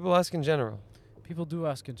 But people ask in general. People do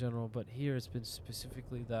ask in general, but here it's been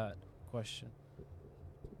specifically that question.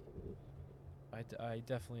 I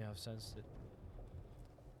definitely have sensed it.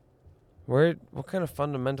 What kind of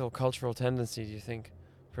fundamental cultural tendency do you think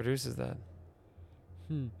produces that?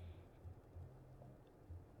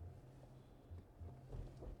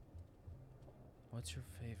 What's your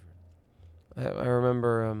favorite? I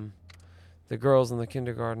remember the girls in the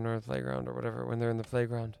kindergarten or the playground or whatever when they're in the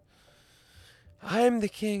playground. I'm the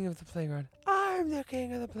king of the playground. I'm the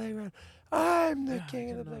king of the playground. I'm the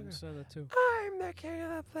king of the playground. Understand that too. I'm the king of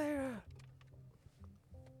the playground.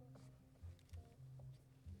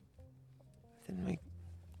 Didn't make.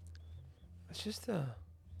 It's just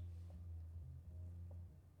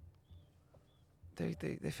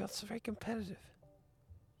They felt so very competitive.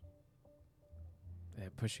 Yeah,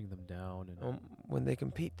 pushing them down and When they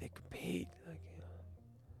compete, like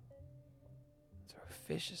sort of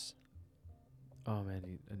vicious. oh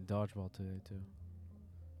man, and dodgeball today too.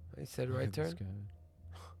 He said Look right at this turn.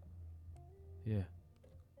 guy. Yeah.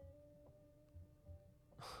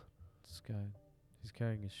 This guy, he's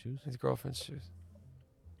carrying his shoes. His girlfriend's shoes.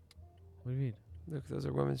 What do you mean? Look, those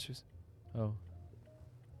are women's shoes. Oh,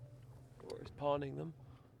 Or he's pawning them,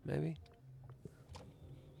 maybe.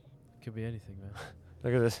 could be anything, man.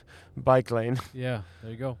 Look at this bike lane. Yeah,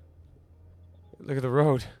 there you go. Look at the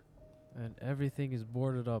road. And everything is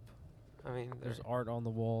boarded up. I mean, There's art on the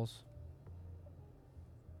walls.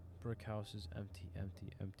 Brick house is empty, empty,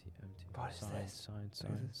 empty, empty. What is signs, this? signs,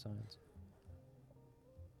 Look at signs, signs.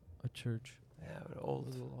 A church. yeah, but old.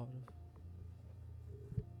 With a lot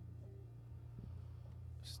of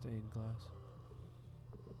stained glass.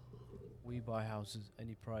 We buy houses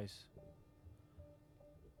any price.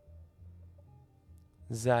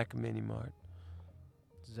 Zach Mini Mart.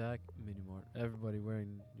 Zach Mini Mart. Everybody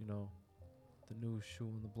wearing, the new shoe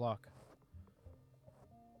on the block.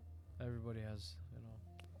 Everybody has,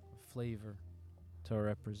 a flavor to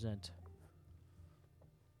represent.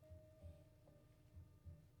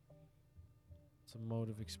 It's a mode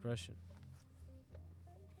of expression.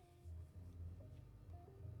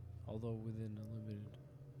 Although within a limited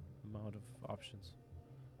amount of options.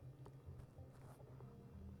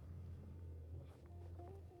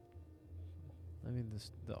 I mean,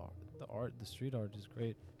 the street art is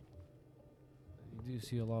great. You do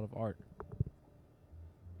see a lot of art.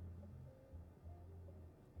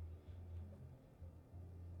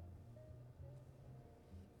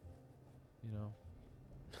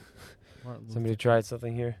 Martin Somebody Luther tried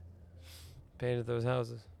something here. Painted those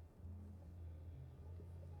houses.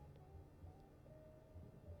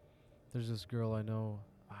 There's this girl I know.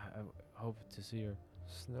 I hope to see her.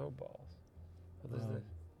 Snowballs. What is Um, this?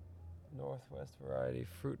 Northwest variety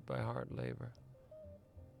fruit by hard labor.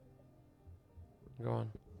 Go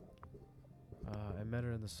on. I met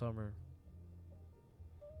her in the summer,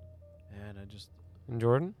 and I In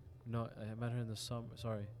Jordan? met her in the summer.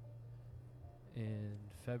 Sorry, in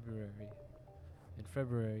February. In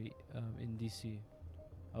February, in DC,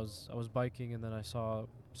 I was biking, and then I saw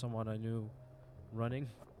someone I knew running,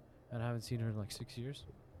 and I haven't seen her in like 6 years.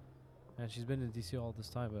 And she's been in DC all this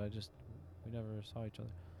time, but we never saw each other.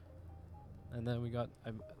 And then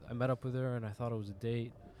I met up with her, and I thought it was a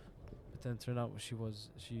date, but then it turned out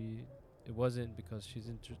it wasn't, because she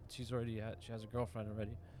has a girlfriend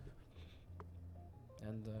already.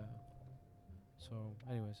 And so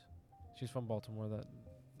anyways, she's from Baltimore,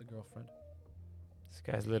 the girlfriend. This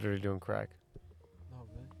guy's literally doing crack. Oh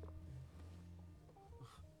man.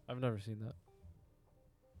 I've never seen that.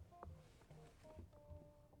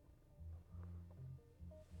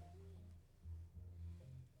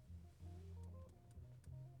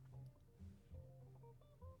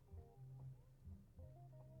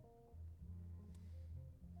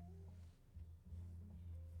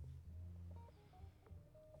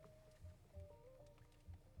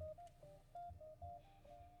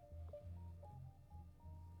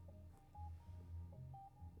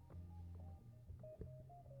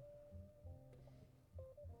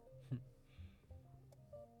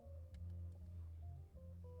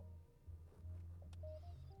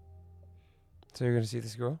 So you're gonna see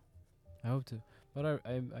this girl? I hope to. But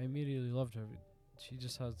I immediately loved her. She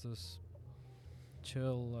just has this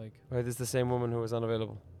chill, like, Right, this is the same woman who was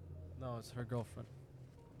unavailable. no, it's her girlfriend.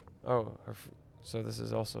 Oh, so this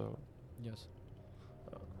is also. Yes.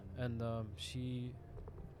 And she's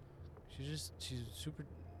super.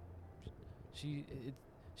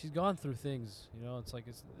 She's gone through things, It's like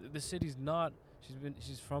the city's not.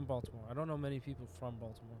 She's from Baltimore. I don't know many people from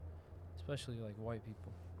Baltimore, especially like white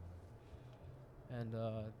people. And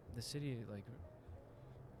the city, like,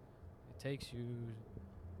 it takes you,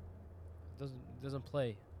 doesn't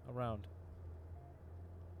play around.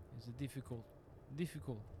 It's a difficult.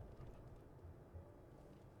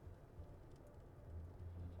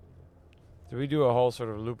 Do we do a whole sort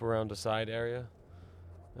of loop around the side area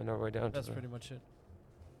and our way down That's to the... pretty much it.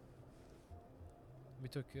 We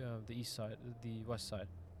took the east side, the west side.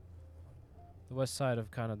 The west side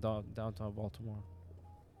of kind of downtown Baltimore.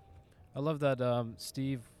 I love that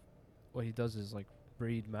Steve, what he does is like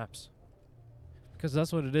read maps. Because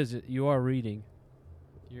that's what it is. You are reading.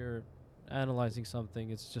 You're analyzing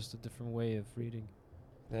something. It's just a different way of reading.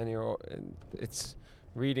 Then it's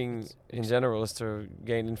reading It's in general is to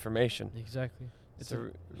gain information. Exactly. It's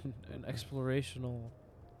So an explorational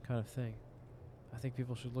kind of thing. I think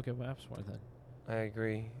people should look at maps more then. I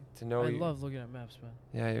agree. To know I you, love looking at maps, man.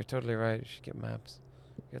 yeah, you're totally right. You should get maps.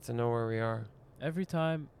 Get to know where we are. Every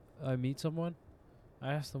time I meet someone,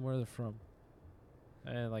 I ask them where they're from.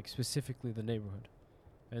 And like specifically the neighborhood.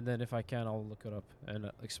 And then if I can, I'll look it up and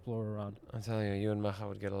explore around. I'm telling you, you and Macha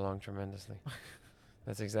would get along tremendously.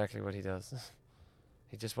 That's exactly what he does.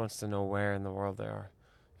 He just wants to know where in the world they are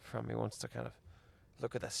from. He wants to kind of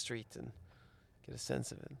look at that street and get a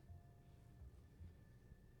sense of it.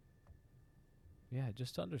 Yeah,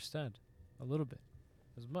 just to understand a little bit.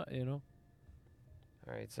 As much, you know.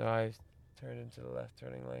 All right, so I turned into the left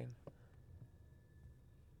turning lane.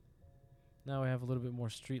 Now we have a little bit more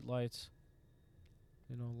street lights.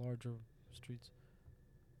 You know, larger streets.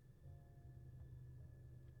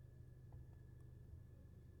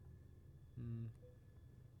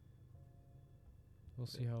 We'll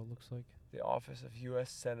see how it looks like. The office of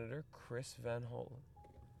U.S. Senator Chris Van Hollen.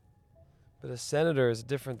 But a senator is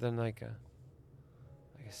different than like a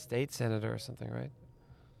state senator or something, right?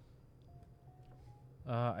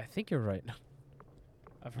 I think you're right.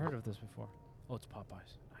 I've heard of this before. Oh, it's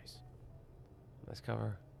Popeyes. Nice. Nice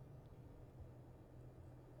cover.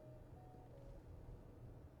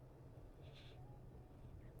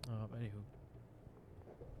 Anywho.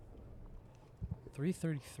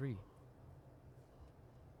 3:33.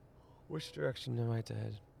 Which direction am I to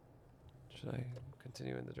head? Should I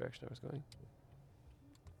continue in the direction I was going?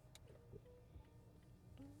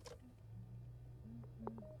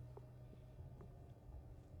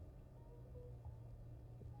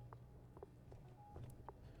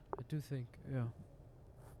 I do think, yeah.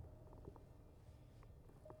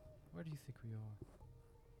 Where do you think we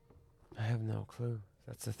are? I have no clue.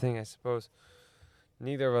 That's the thing, I suppose.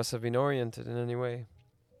 Neither of us have been oriented in any way.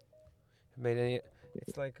 Made any.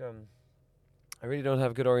 It's like I really don't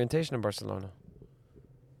have good orientation in Barcelona.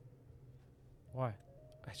 Why?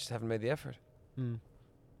 I just haven't made the effort. Hmm.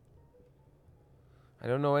 I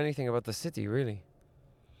don't know anything about the city, really.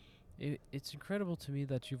 It's incredible to me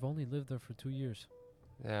that you've only lived there for 2 years.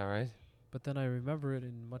 Yeah, right. But then I remember it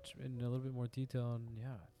in a little bit more detail, and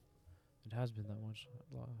yeah, it has been that long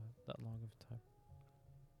of a time.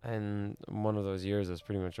 And one of those years I was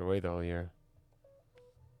pretty much away the whole year.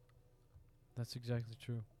 That's exactly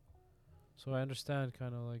true. So I understand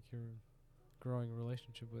kind of like your growing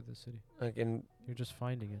relationship with the city. Like You're just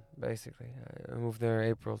finding it. basically, I moved there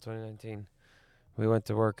April 2019. We went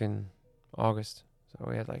to work in August, so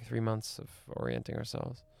we had like 3 months of orienting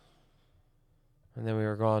ourselves. And then we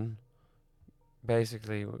were gone,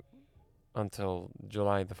 basically, until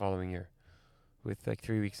July the following year, with like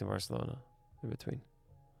 3 weeks in Barcelona in between.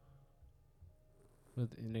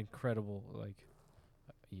 With an incredible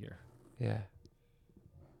year. Yeah.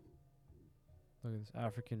 Look at this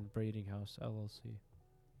African Braiding House LLC.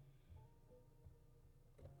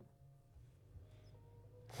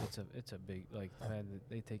 It's a big man.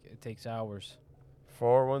 It takes hours.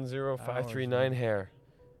 410539 hair.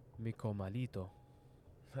 Mico malito.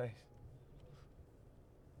 Nice.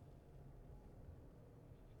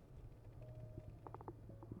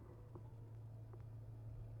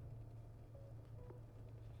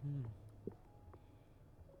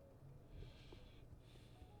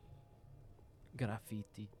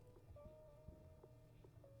 Graffiti.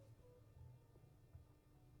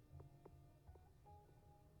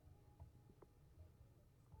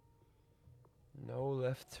 No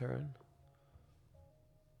left turn.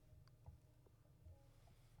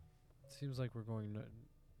 Seems like we're going to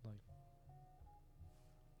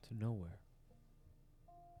nowhere.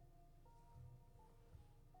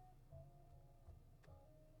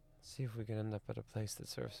 See if we can end up at a place that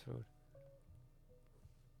serves food.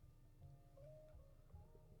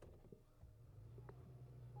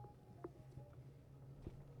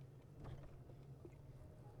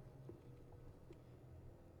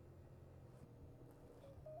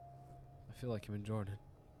 feel like I'm in Jordan,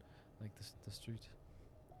 like the street.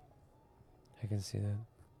 I can see that.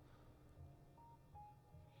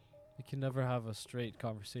 You can never have a straight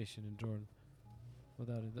conversation in Jordan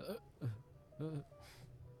without it.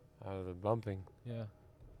 Out of the bumping. Yeah.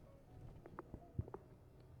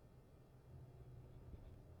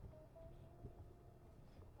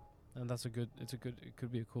 And that's a good. It's a good. It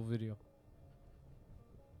could be a cool video.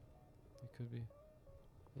 It could be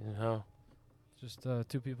You know how? just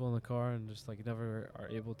two people in the car and just like never are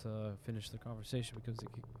able to finish the conversation because they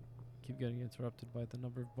keep getting interrupted by the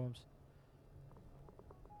number of bumps.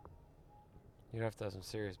 You'd have to have some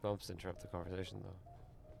serious bumps to interrupt the conversation,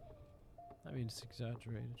 though. I mean, it's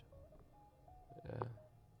exaggerated. Yeah.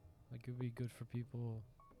 Like, it'd be good for people,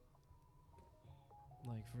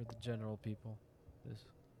 like, for the general people.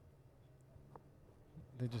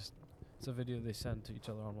 It's a video they send to each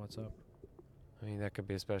other on WhatsApp. I mean, that could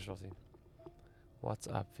be a specialty.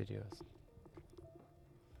 WhatsApp videos.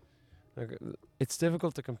 Like, it's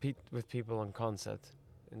difficult to compete with people on concept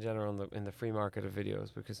in general in the free market of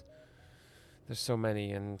videos because there's so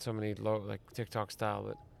many and so many like TikTok style,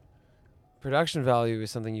 but production value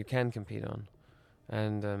is something you can compete on.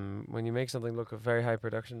 And when you make something look of very high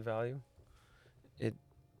production value, it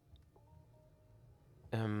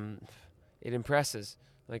impresses.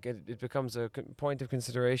 Like it becomes a point of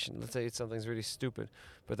consideration. Let's say something's really stupid,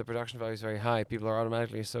 but the production value is very high. People are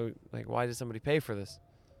automatically so like, why did somebody pay for this?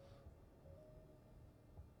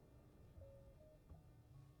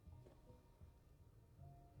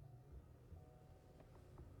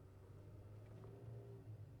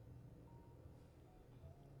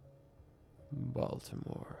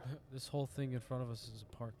 Baltimore. This whole thing in front of us is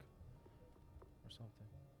a park or something.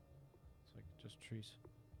 It's like just trees.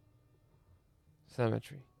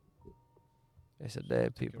 Cemetery. It's a So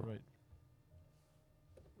dead take it people. right.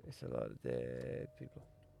 It's a lot of dead people.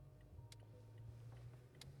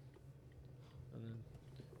 And then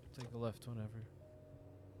take a left whenever.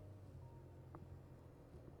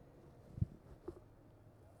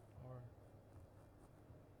 Or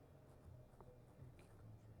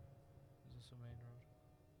is this a main road?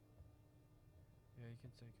 Yeah, you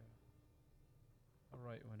can take a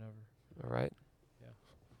right whenever. All right. Yeah.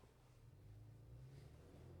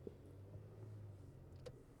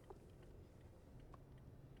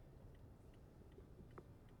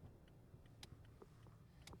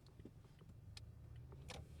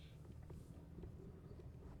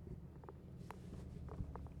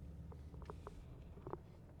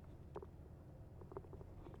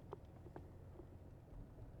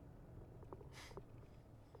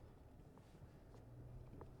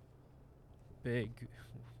 Big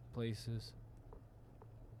places.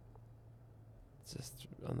 It's just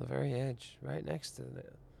on the very edge, right next to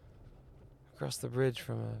it. Across the bridge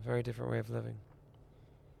from a very different way of living.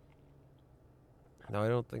 Now, I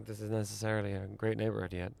don't think this is necessarily a great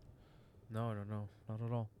neighborhood yet. No, not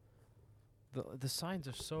at all. The signs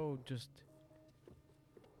are so just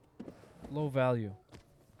low value.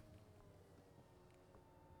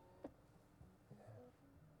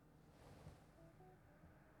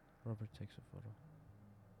 Robert takes a photo.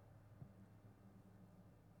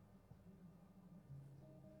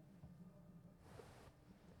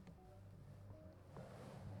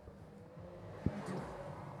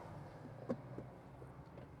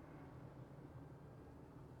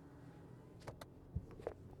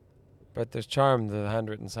 But there's charm to the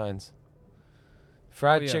handwritten signs.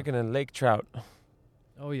 Fried Oh, yeah. chicken and lake trout.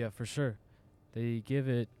 Oh yeah, for sure. They give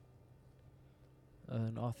it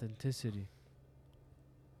an authenticity.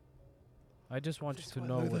 I just want you to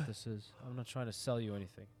know what this is. I'm not trying to sell you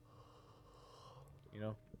anything. You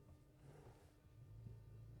know?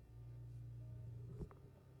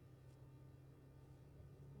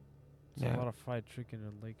 It's Yeah. a lot of fried chicken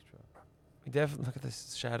and lake trout. We definitely look at the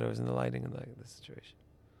shadows and the lighting and the situation.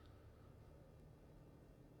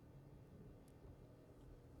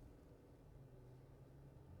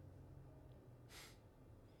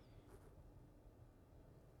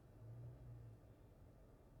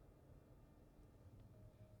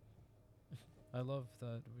 I love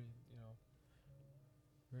that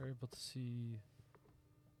we're able to see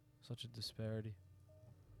such a disparity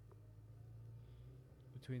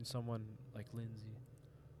between someone like Lindsay,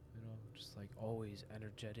 just like always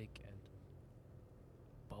energetic and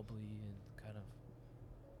bubbly and kind of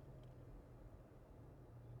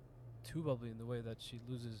too bubbly in the way that she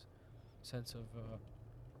loses sense of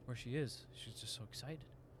where she is. She's just so excited.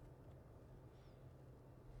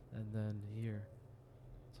 And then here,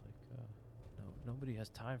 it's like, nobody has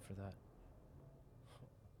time for that.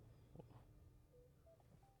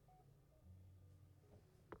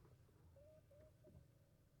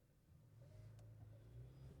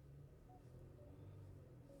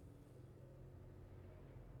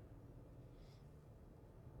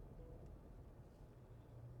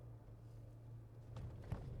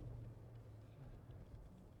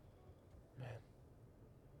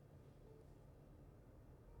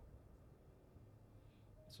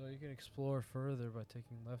 So you can explore further by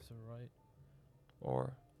taking left or right,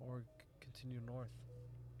 Or or continue north.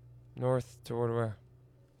 north toward where?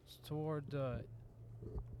 It's toward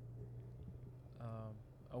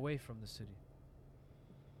away from the city,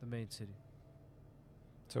 the main city.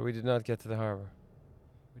 So we did not get to the harbor.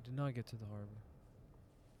 We did not get to the harbor.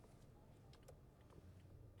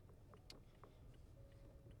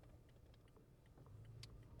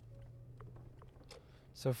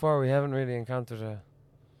 So far, we haven't really encountered a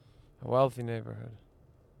wealthy neighborhood.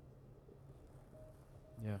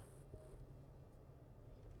 Yeah.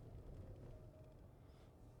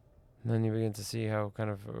 And then you begin to see how kind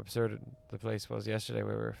of absurd the place was yesterday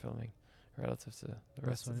where we were filming relative to the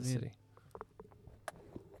rest what of I the mean. city.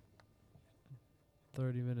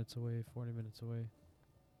 30 minutes away, 40 minutes away.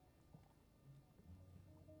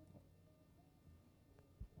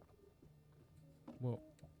 Whoa.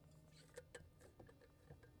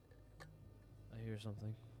 I hear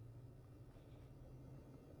something.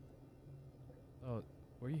 Oh,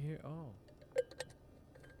 were you here? Oh.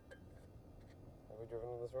 Have we driven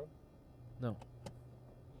on this road? No.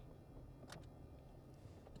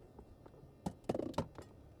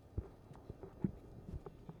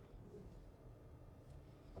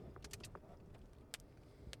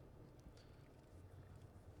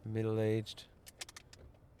 Middle-aged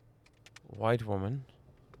white woman.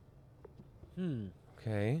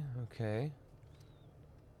 Okay, okay.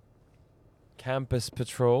 Campus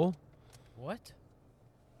patrol. What?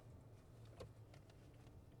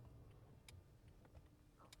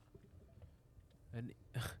 An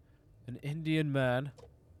an Indian man.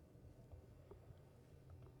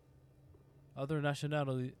 Other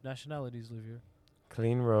nationalities live here.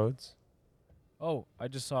 Clean roads. Oh, I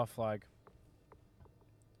just saw a flag.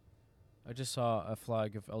 I just saw a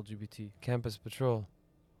flag of LGBT. Campus patrol.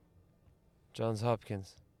 Johns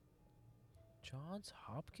Hopkins. Johns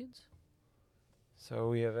Hopkins? So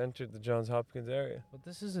we have entered the Johns Hopkins area. But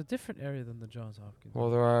this is a different area than the Johns Hopkins.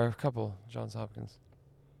 Well, there are a couple Johns Hopkins.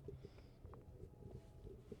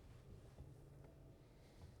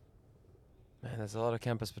 Man, there's a lot of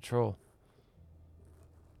campus patrol.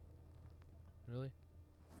 Really?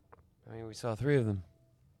 I mean, we saw 3 of them.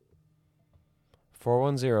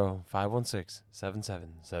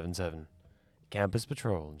 410-516-7777. Campus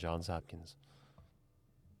patrol, Johns Hopkins.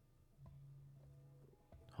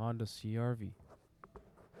 Honda CRV.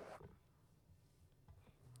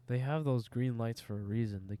 They have those green lights for a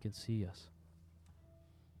reason. They can see us.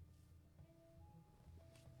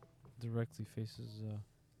 Directly faces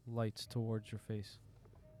lights towards your face.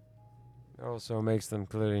 It also makes them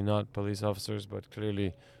clearly not police officers, but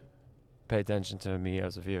clearly pay attention to me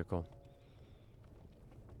as a vehicle.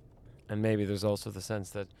 And maybe there's also the sense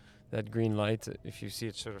that that green light, if you see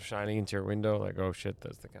it sort of shining into your window, like, oh shit,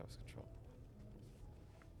 that's the campus control.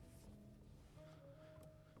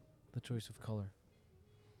 The choice of color.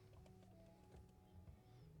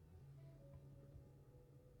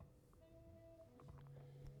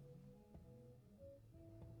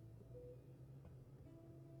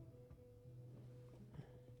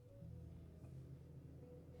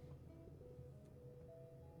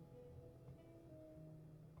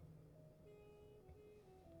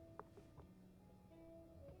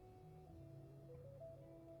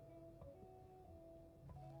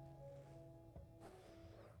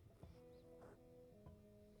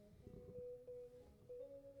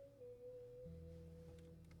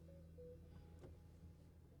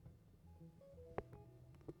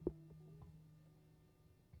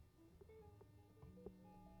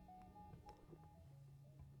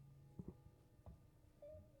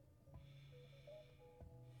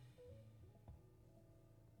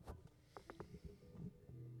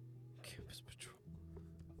 Campus patrol.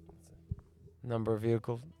 Number of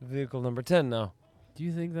vehicle number 10 now. Do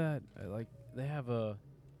you think that they have a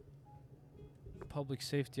public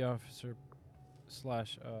safety officer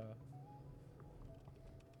slash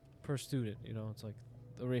per student? You know, it's like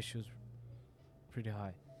the ratio's pretty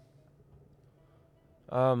high.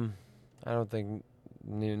 I don't think,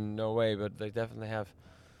 no way, but they definitely have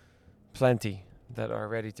plenty that are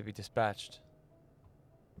ready to be dispatched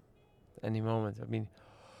any moment. I mean,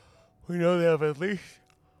 we know they have at least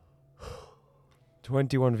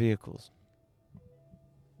 21 vehicles.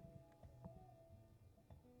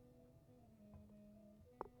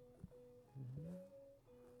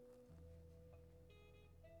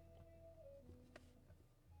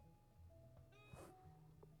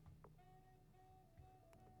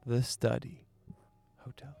 The Study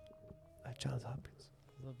Hotel at Johns Hopkins.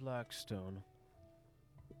 The Blackstone.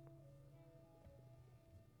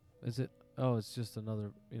 Is it? Oh, it's just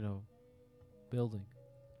another, building.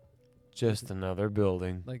 Just another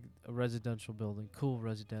building like a residential building, cool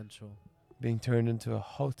residential. being turned into a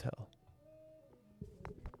hotel.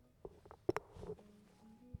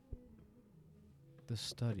 The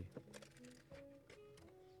study.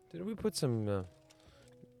 Did we put some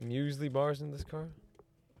muesli bars in this car?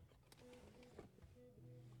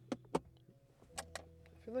 I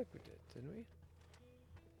feel like we did, didn't we?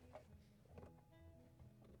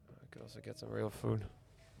 I could also get some real food.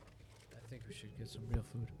 I think we should get some real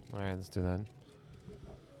food. Alright, let's do that.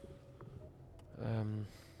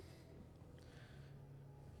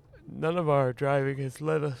 None of our driving has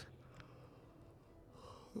led us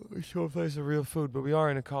to a place of real food, but we are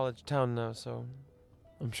in a college town now, so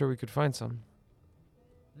I'm sure we could find some.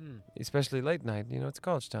 Especially late night, it's a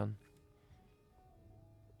college town.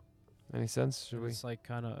 Any sense? Should we It's like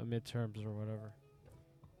kind of midterms or whatever.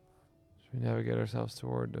 navigate ourselves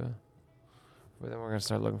toward? But then we're gonna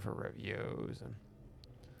start looking for reviews and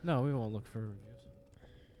No, we won't look for reviews.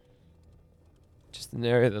 just an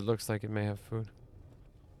area that looks like it may have food.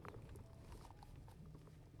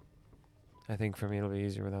 I think for me it'll be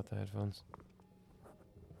easier without the headphones.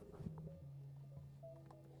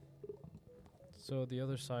 So the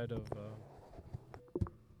other side of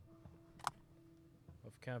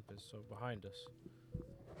campus, so behind us,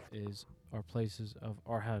 is our places of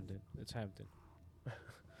our Hampden. It's Hampton.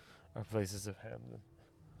 Our places of Hamden.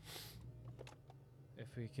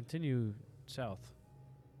 If we continue south,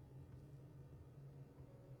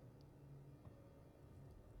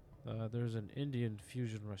 there's an Indian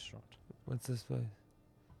fusion restaurant. What's this place?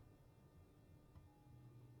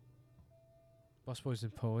 Busboys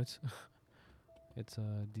and Poets. It's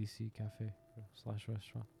a DC cafe slash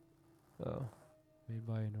restaurant Oh. made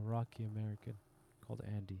by an Iraqi American called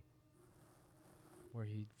Andy, where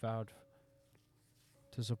he vowed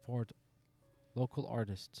to support local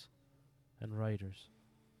artists and writers,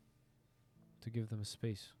 to give them a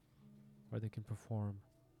space where they can perform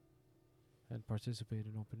and participate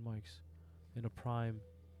in open mics in a prime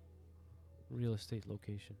real estate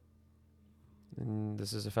location. And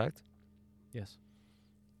this is a fact? Yes.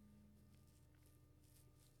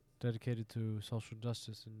 Dedicated to social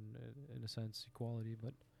justice and, in a sense, equality,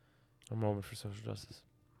 but A moment for social justice.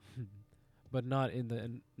 but not in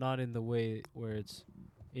the way where it's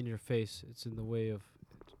in your face. It's in the way of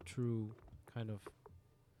true kind of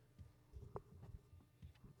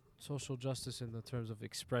social justice in the terms of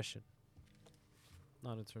expression,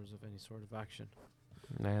 not in terms of any sort of action.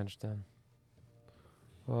 I understand.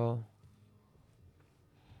 Well,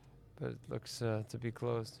 but it looks to be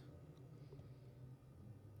closed.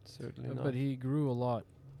 Certainly not. But he grew a lot.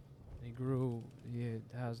 He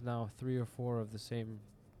has now 3 or 4 of the same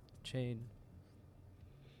chain.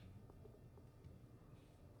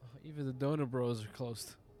 Even the Donor Bros are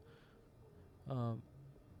closed.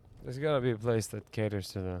 There's gotta be a place that caters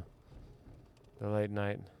to the late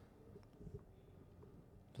night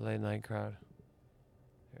crowd.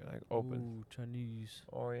 You're like open. Ooh, Chinese.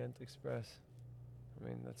 Orient Express. I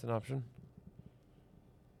mean, that's an option.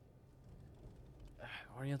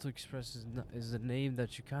 Oriental Express is a name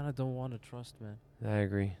that you kind of don't want to trust, man. I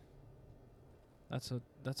agree. That's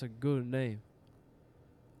a good name.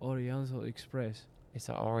 Oriental Express. It's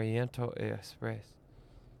an Oriental Express.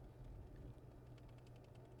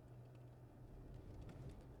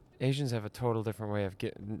 Asians have a total different way of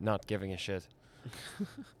not giving a shit.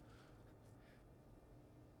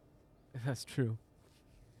 That's true.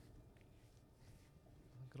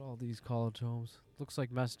 Look at all these college homes. Looks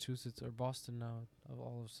like Massachusetts or Boston now,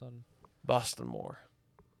 all of a sudden. Boston more.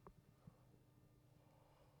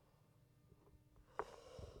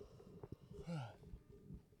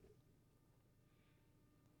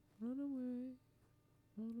 Run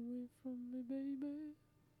away from me, baby.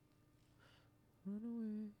 Run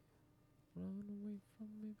away from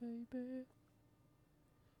me, baby.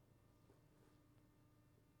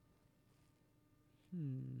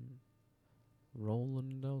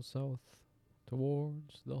 Rolling down south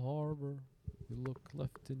towards the harbor. We look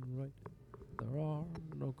left and right. There are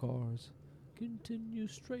no cars. Continue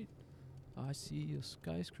straight. I see a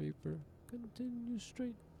skyscraper. Continue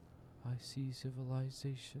straight. I see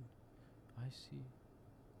civilization. I see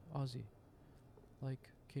Ozzy, like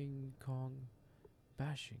King Kong,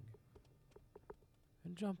 bashing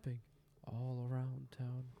and jumping all around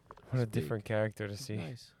town. What a He's big, different character to he's see.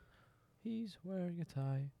 nice. He's wearing a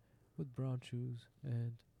tie with brown shoes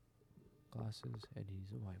and glasses, and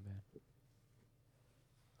he's a white man.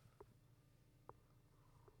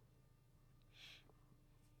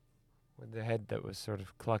 With the head that was sort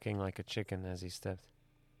of clucking like a chicken as he stepped.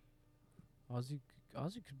 Ozzy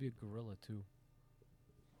could be a gorilla too.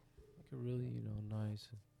 Like a really, nice.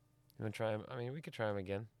 You want to try him? I mean, we could try him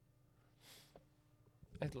again.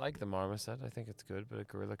 I like the marmoset. I think it's good, but a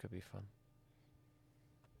gorilla could be fun.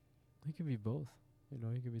 He could be both. You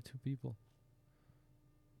know, he could be two people.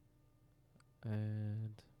 And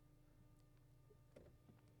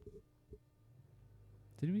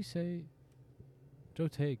did we say Joe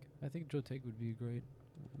Tague? I think Joe Tague would be great.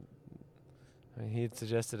 I mean, he had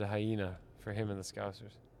suggested a hyena for him and the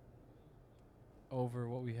Scousers. Over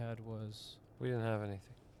what we had was We didn't have anything.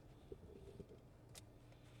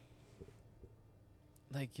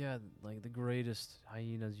 like like the greatest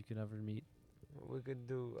hyenas you could ever meet. We could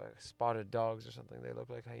do spotted dogs or something. They look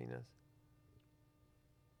like hyenas.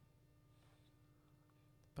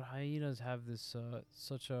 But hyenas have this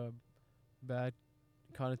such a bad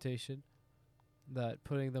connotation that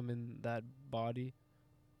putting them in that body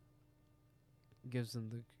gives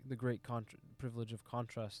them the great privilege of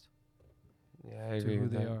contrast Yeah, I to agree who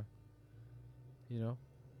with they that. are. You know,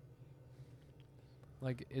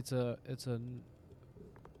 like it's a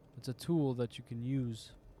tool that you can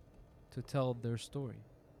use to tell their story,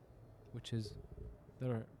 which is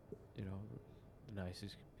they're, you know, the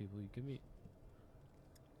nicest people you can meet.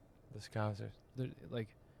 The Scousers. They're like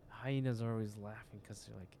hyenas are always laughing because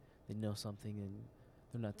they're like they know something and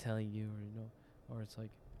they're not telling you, or you know, or it's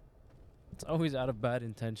like it's always out of bad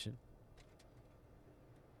intention.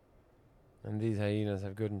 And these hyenas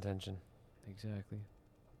have good intention. Exactly.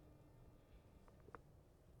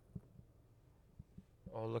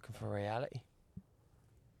 All looking for reality.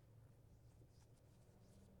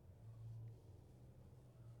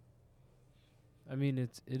 I mean,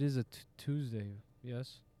 it is a Tuesday,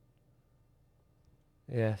 yes.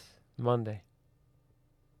 Yes. Monday.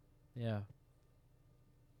 Yeah.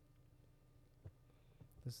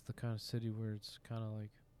 This is the kind of city where it's kind of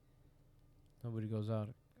like nobody goes out,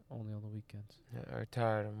 only on the weekends. Yeah, are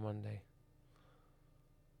tired on Monday.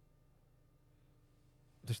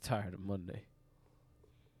 They're tired of Monday.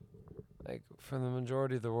 Like, for the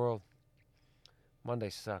majority of the world,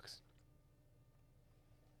 Monday sucks.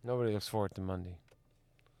 Nobody looks forward to Monday.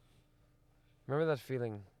 Remember that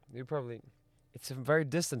feeling? It's a very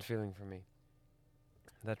distant feeling for me.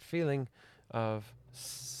 That feeling of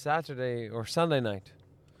Saturday or Sunday night,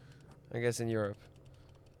 I guess in Europe.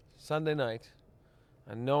 Sunday night,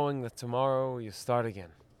 and knowing that tomorrow you start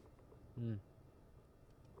again. Mm.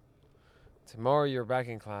 Tomorrow you're back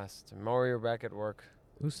in class. Tomorrow you're back at work.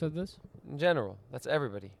 Who said this? In general, that's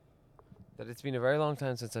everybody. That it's been a very long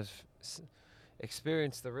time since I've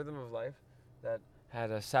experienced the rhythm of life that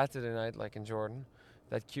had a Saturday night like in Jordan,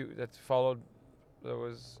 that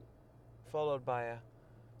was followed by a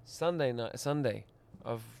Sunday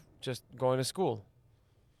of just going to school,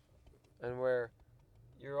 and where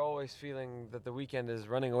you're always feeling that the weekend is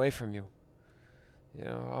running away from you. You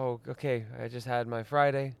know, oh, okay, I just had my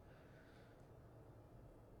Friday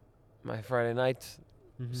night,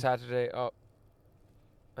 Mm-hmm. Saturday, oh,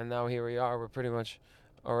 and now here we are. We're pretty much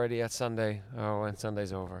already at Sunday. Oh, and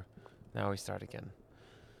Sunday's over. Now we start again.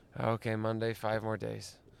 Okay, Monday, 5 more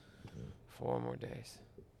days. 4 more days.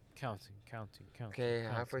 Counting. Okay,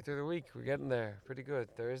 halfway counting. through the week. We're getting there. Pretty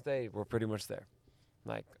good. Thursday, we're pretty much there.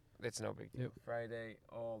 Like, it's no big deal. Yep. Friday,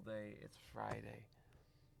 all day. It's Friday.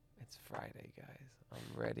 It's Friday, guys.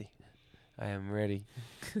 I'm ready. I am ready.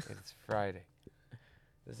 It's Friday.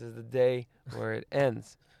 This is the day where it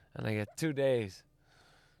ends, and I get 2 days.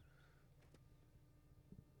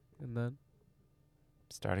 And then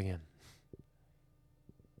Start again.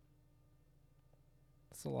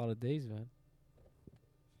 that's a lot of days, man.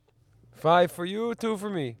 5 for you, 2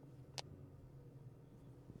 for me.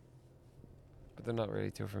 But they're not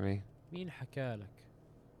really 2 for me. مين حكالك?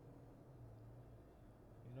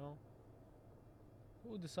 You know?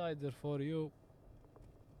 Who decided for you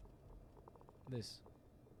this?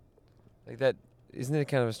 Like that, isn't it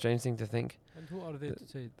kind of a strange thing to think? And who are they to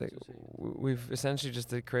say it? Like, we've essentially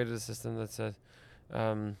just created a system that says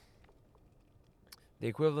the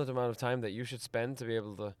equivalent amount of time that you should spend to be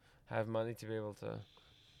able to have money to be able to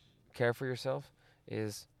care for yourself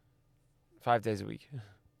is 5 days a week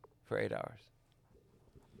for 8 hours.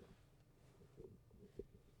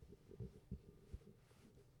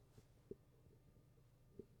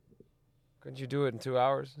 Couldn't you do it in 2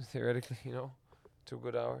 hours, theoretically, 2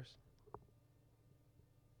 good hours?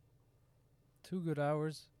 2 good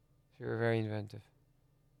hours If you were very inventive.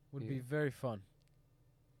 would Yeah. be very fun.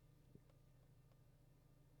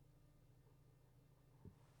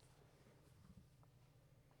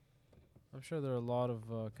 I'm sure there are a lot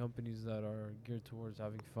of companies that are geared towards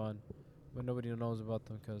having fun, but nobody knows about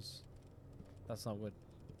them because that's not what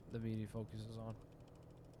the media focuses on.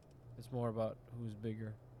 It's more about who's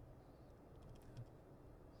bigger.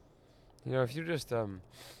 You know, if you just like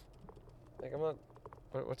I'm not.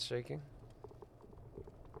 What's shaking?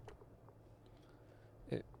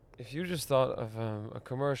 If you just thought of a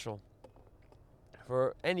commercial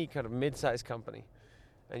for any kind of mid-sized company,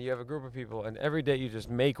 and you have a group of people, and every day you just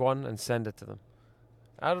make one and send it to them.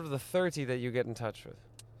 Out of the 30 that you get in touch with,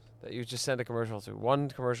 that you just send a commercial to, one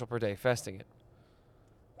commercial per day, festing it,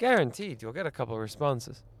 guaranteed you'll get a couple of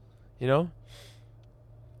responses, you know?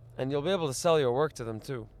 And you'll be able to sell your work to them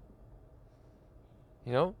too.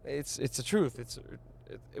 You know? It's the truth.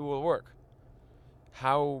 It will work.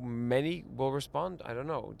 How many will respond? I don't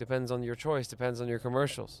know. Depends on your choice, depends on your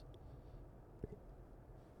commercials.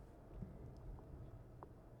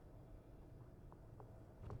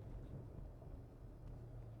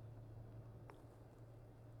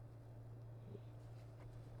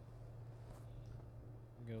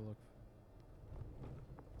 I'm gonna look.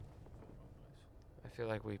 I feel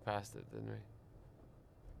like we passed it, didn't we?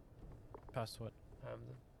 Past what?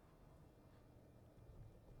 Hamden.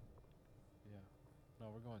 Yeah. No,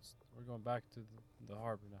 we're going back to the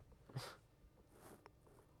harbor now.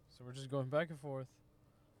 So we're just going back and forth.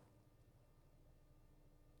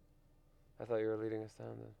 I thought you were leading us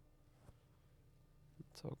down then.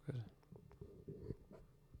 It's all good.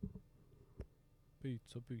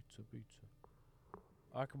 Pizza, pizza, pizza.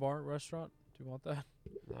 Akbar restaurant? Do you want that?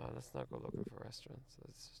 No, let's not go looking for restaurants.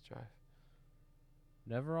 Let's just drive.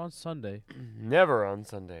 Never on Sunday. Never on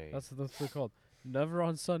Sunday. That's what they're called. Never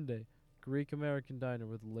on Sunday. Greek American diner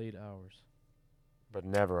with late hours. But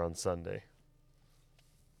never on Sunday.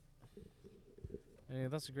 Yeah,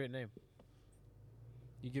 that's a great name.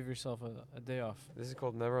 You give yourself a day off. This is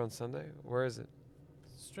called Never on Sunday? Where is it?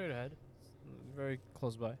 Straight ahead. Very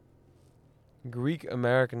close by. Greek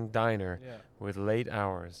American diner Yeah. with late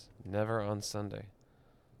hours. Never on Sunday.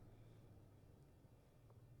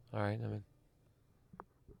 Alright, I'm in.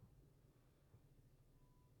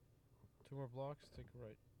 2 more blocks, take a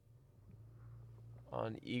right.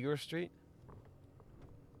 On Eager Street?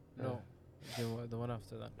 No. The one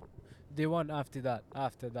after that. The one after that.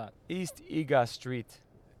 After that. East Iga Street.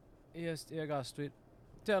 East Ega Street.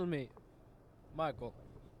 Tell me, Michael,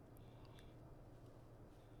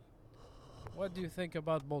 what do you think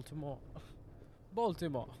about Baltimore?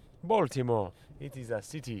 Baltimore. Baltimore. It is a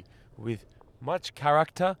city with much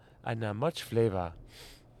character and much flavor.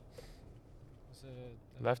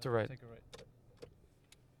 Left or right? Take a right.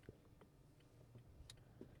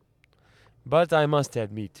 But I must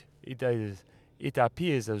admit, it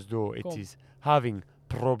appears as though it Come. is having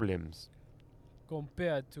problems.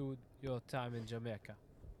 Compared to your time in Jamaica.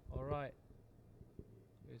 All right.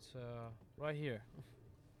 It's right here.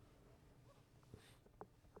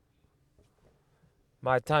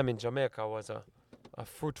 My time in Jamaica was a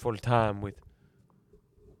fruitful time with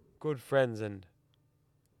good friends and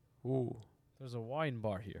ooh. There's a wine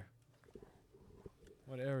bar here.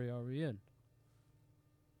 What area are we in?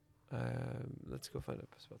 Let's go find a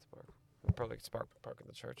spot to park. We'll probably park in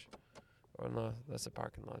the church. Or no, that's a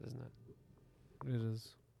parking lot, isn't it? It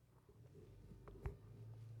is.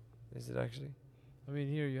 Is it actually? I mean,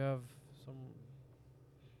 here you have some.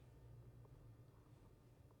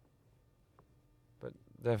 But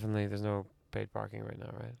definitely there's no paid parking right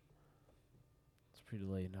now, right? It's pretty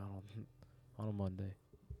late now on a Monday.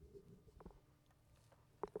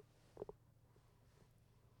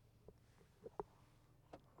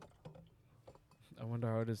 I wonder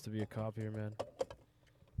how it is to be a cop here, man.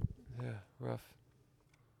 Yeah, rough.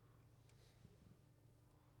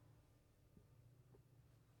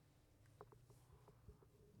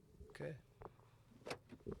 Okay.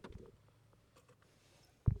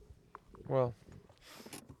 Well,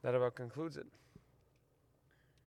 that about concludes it.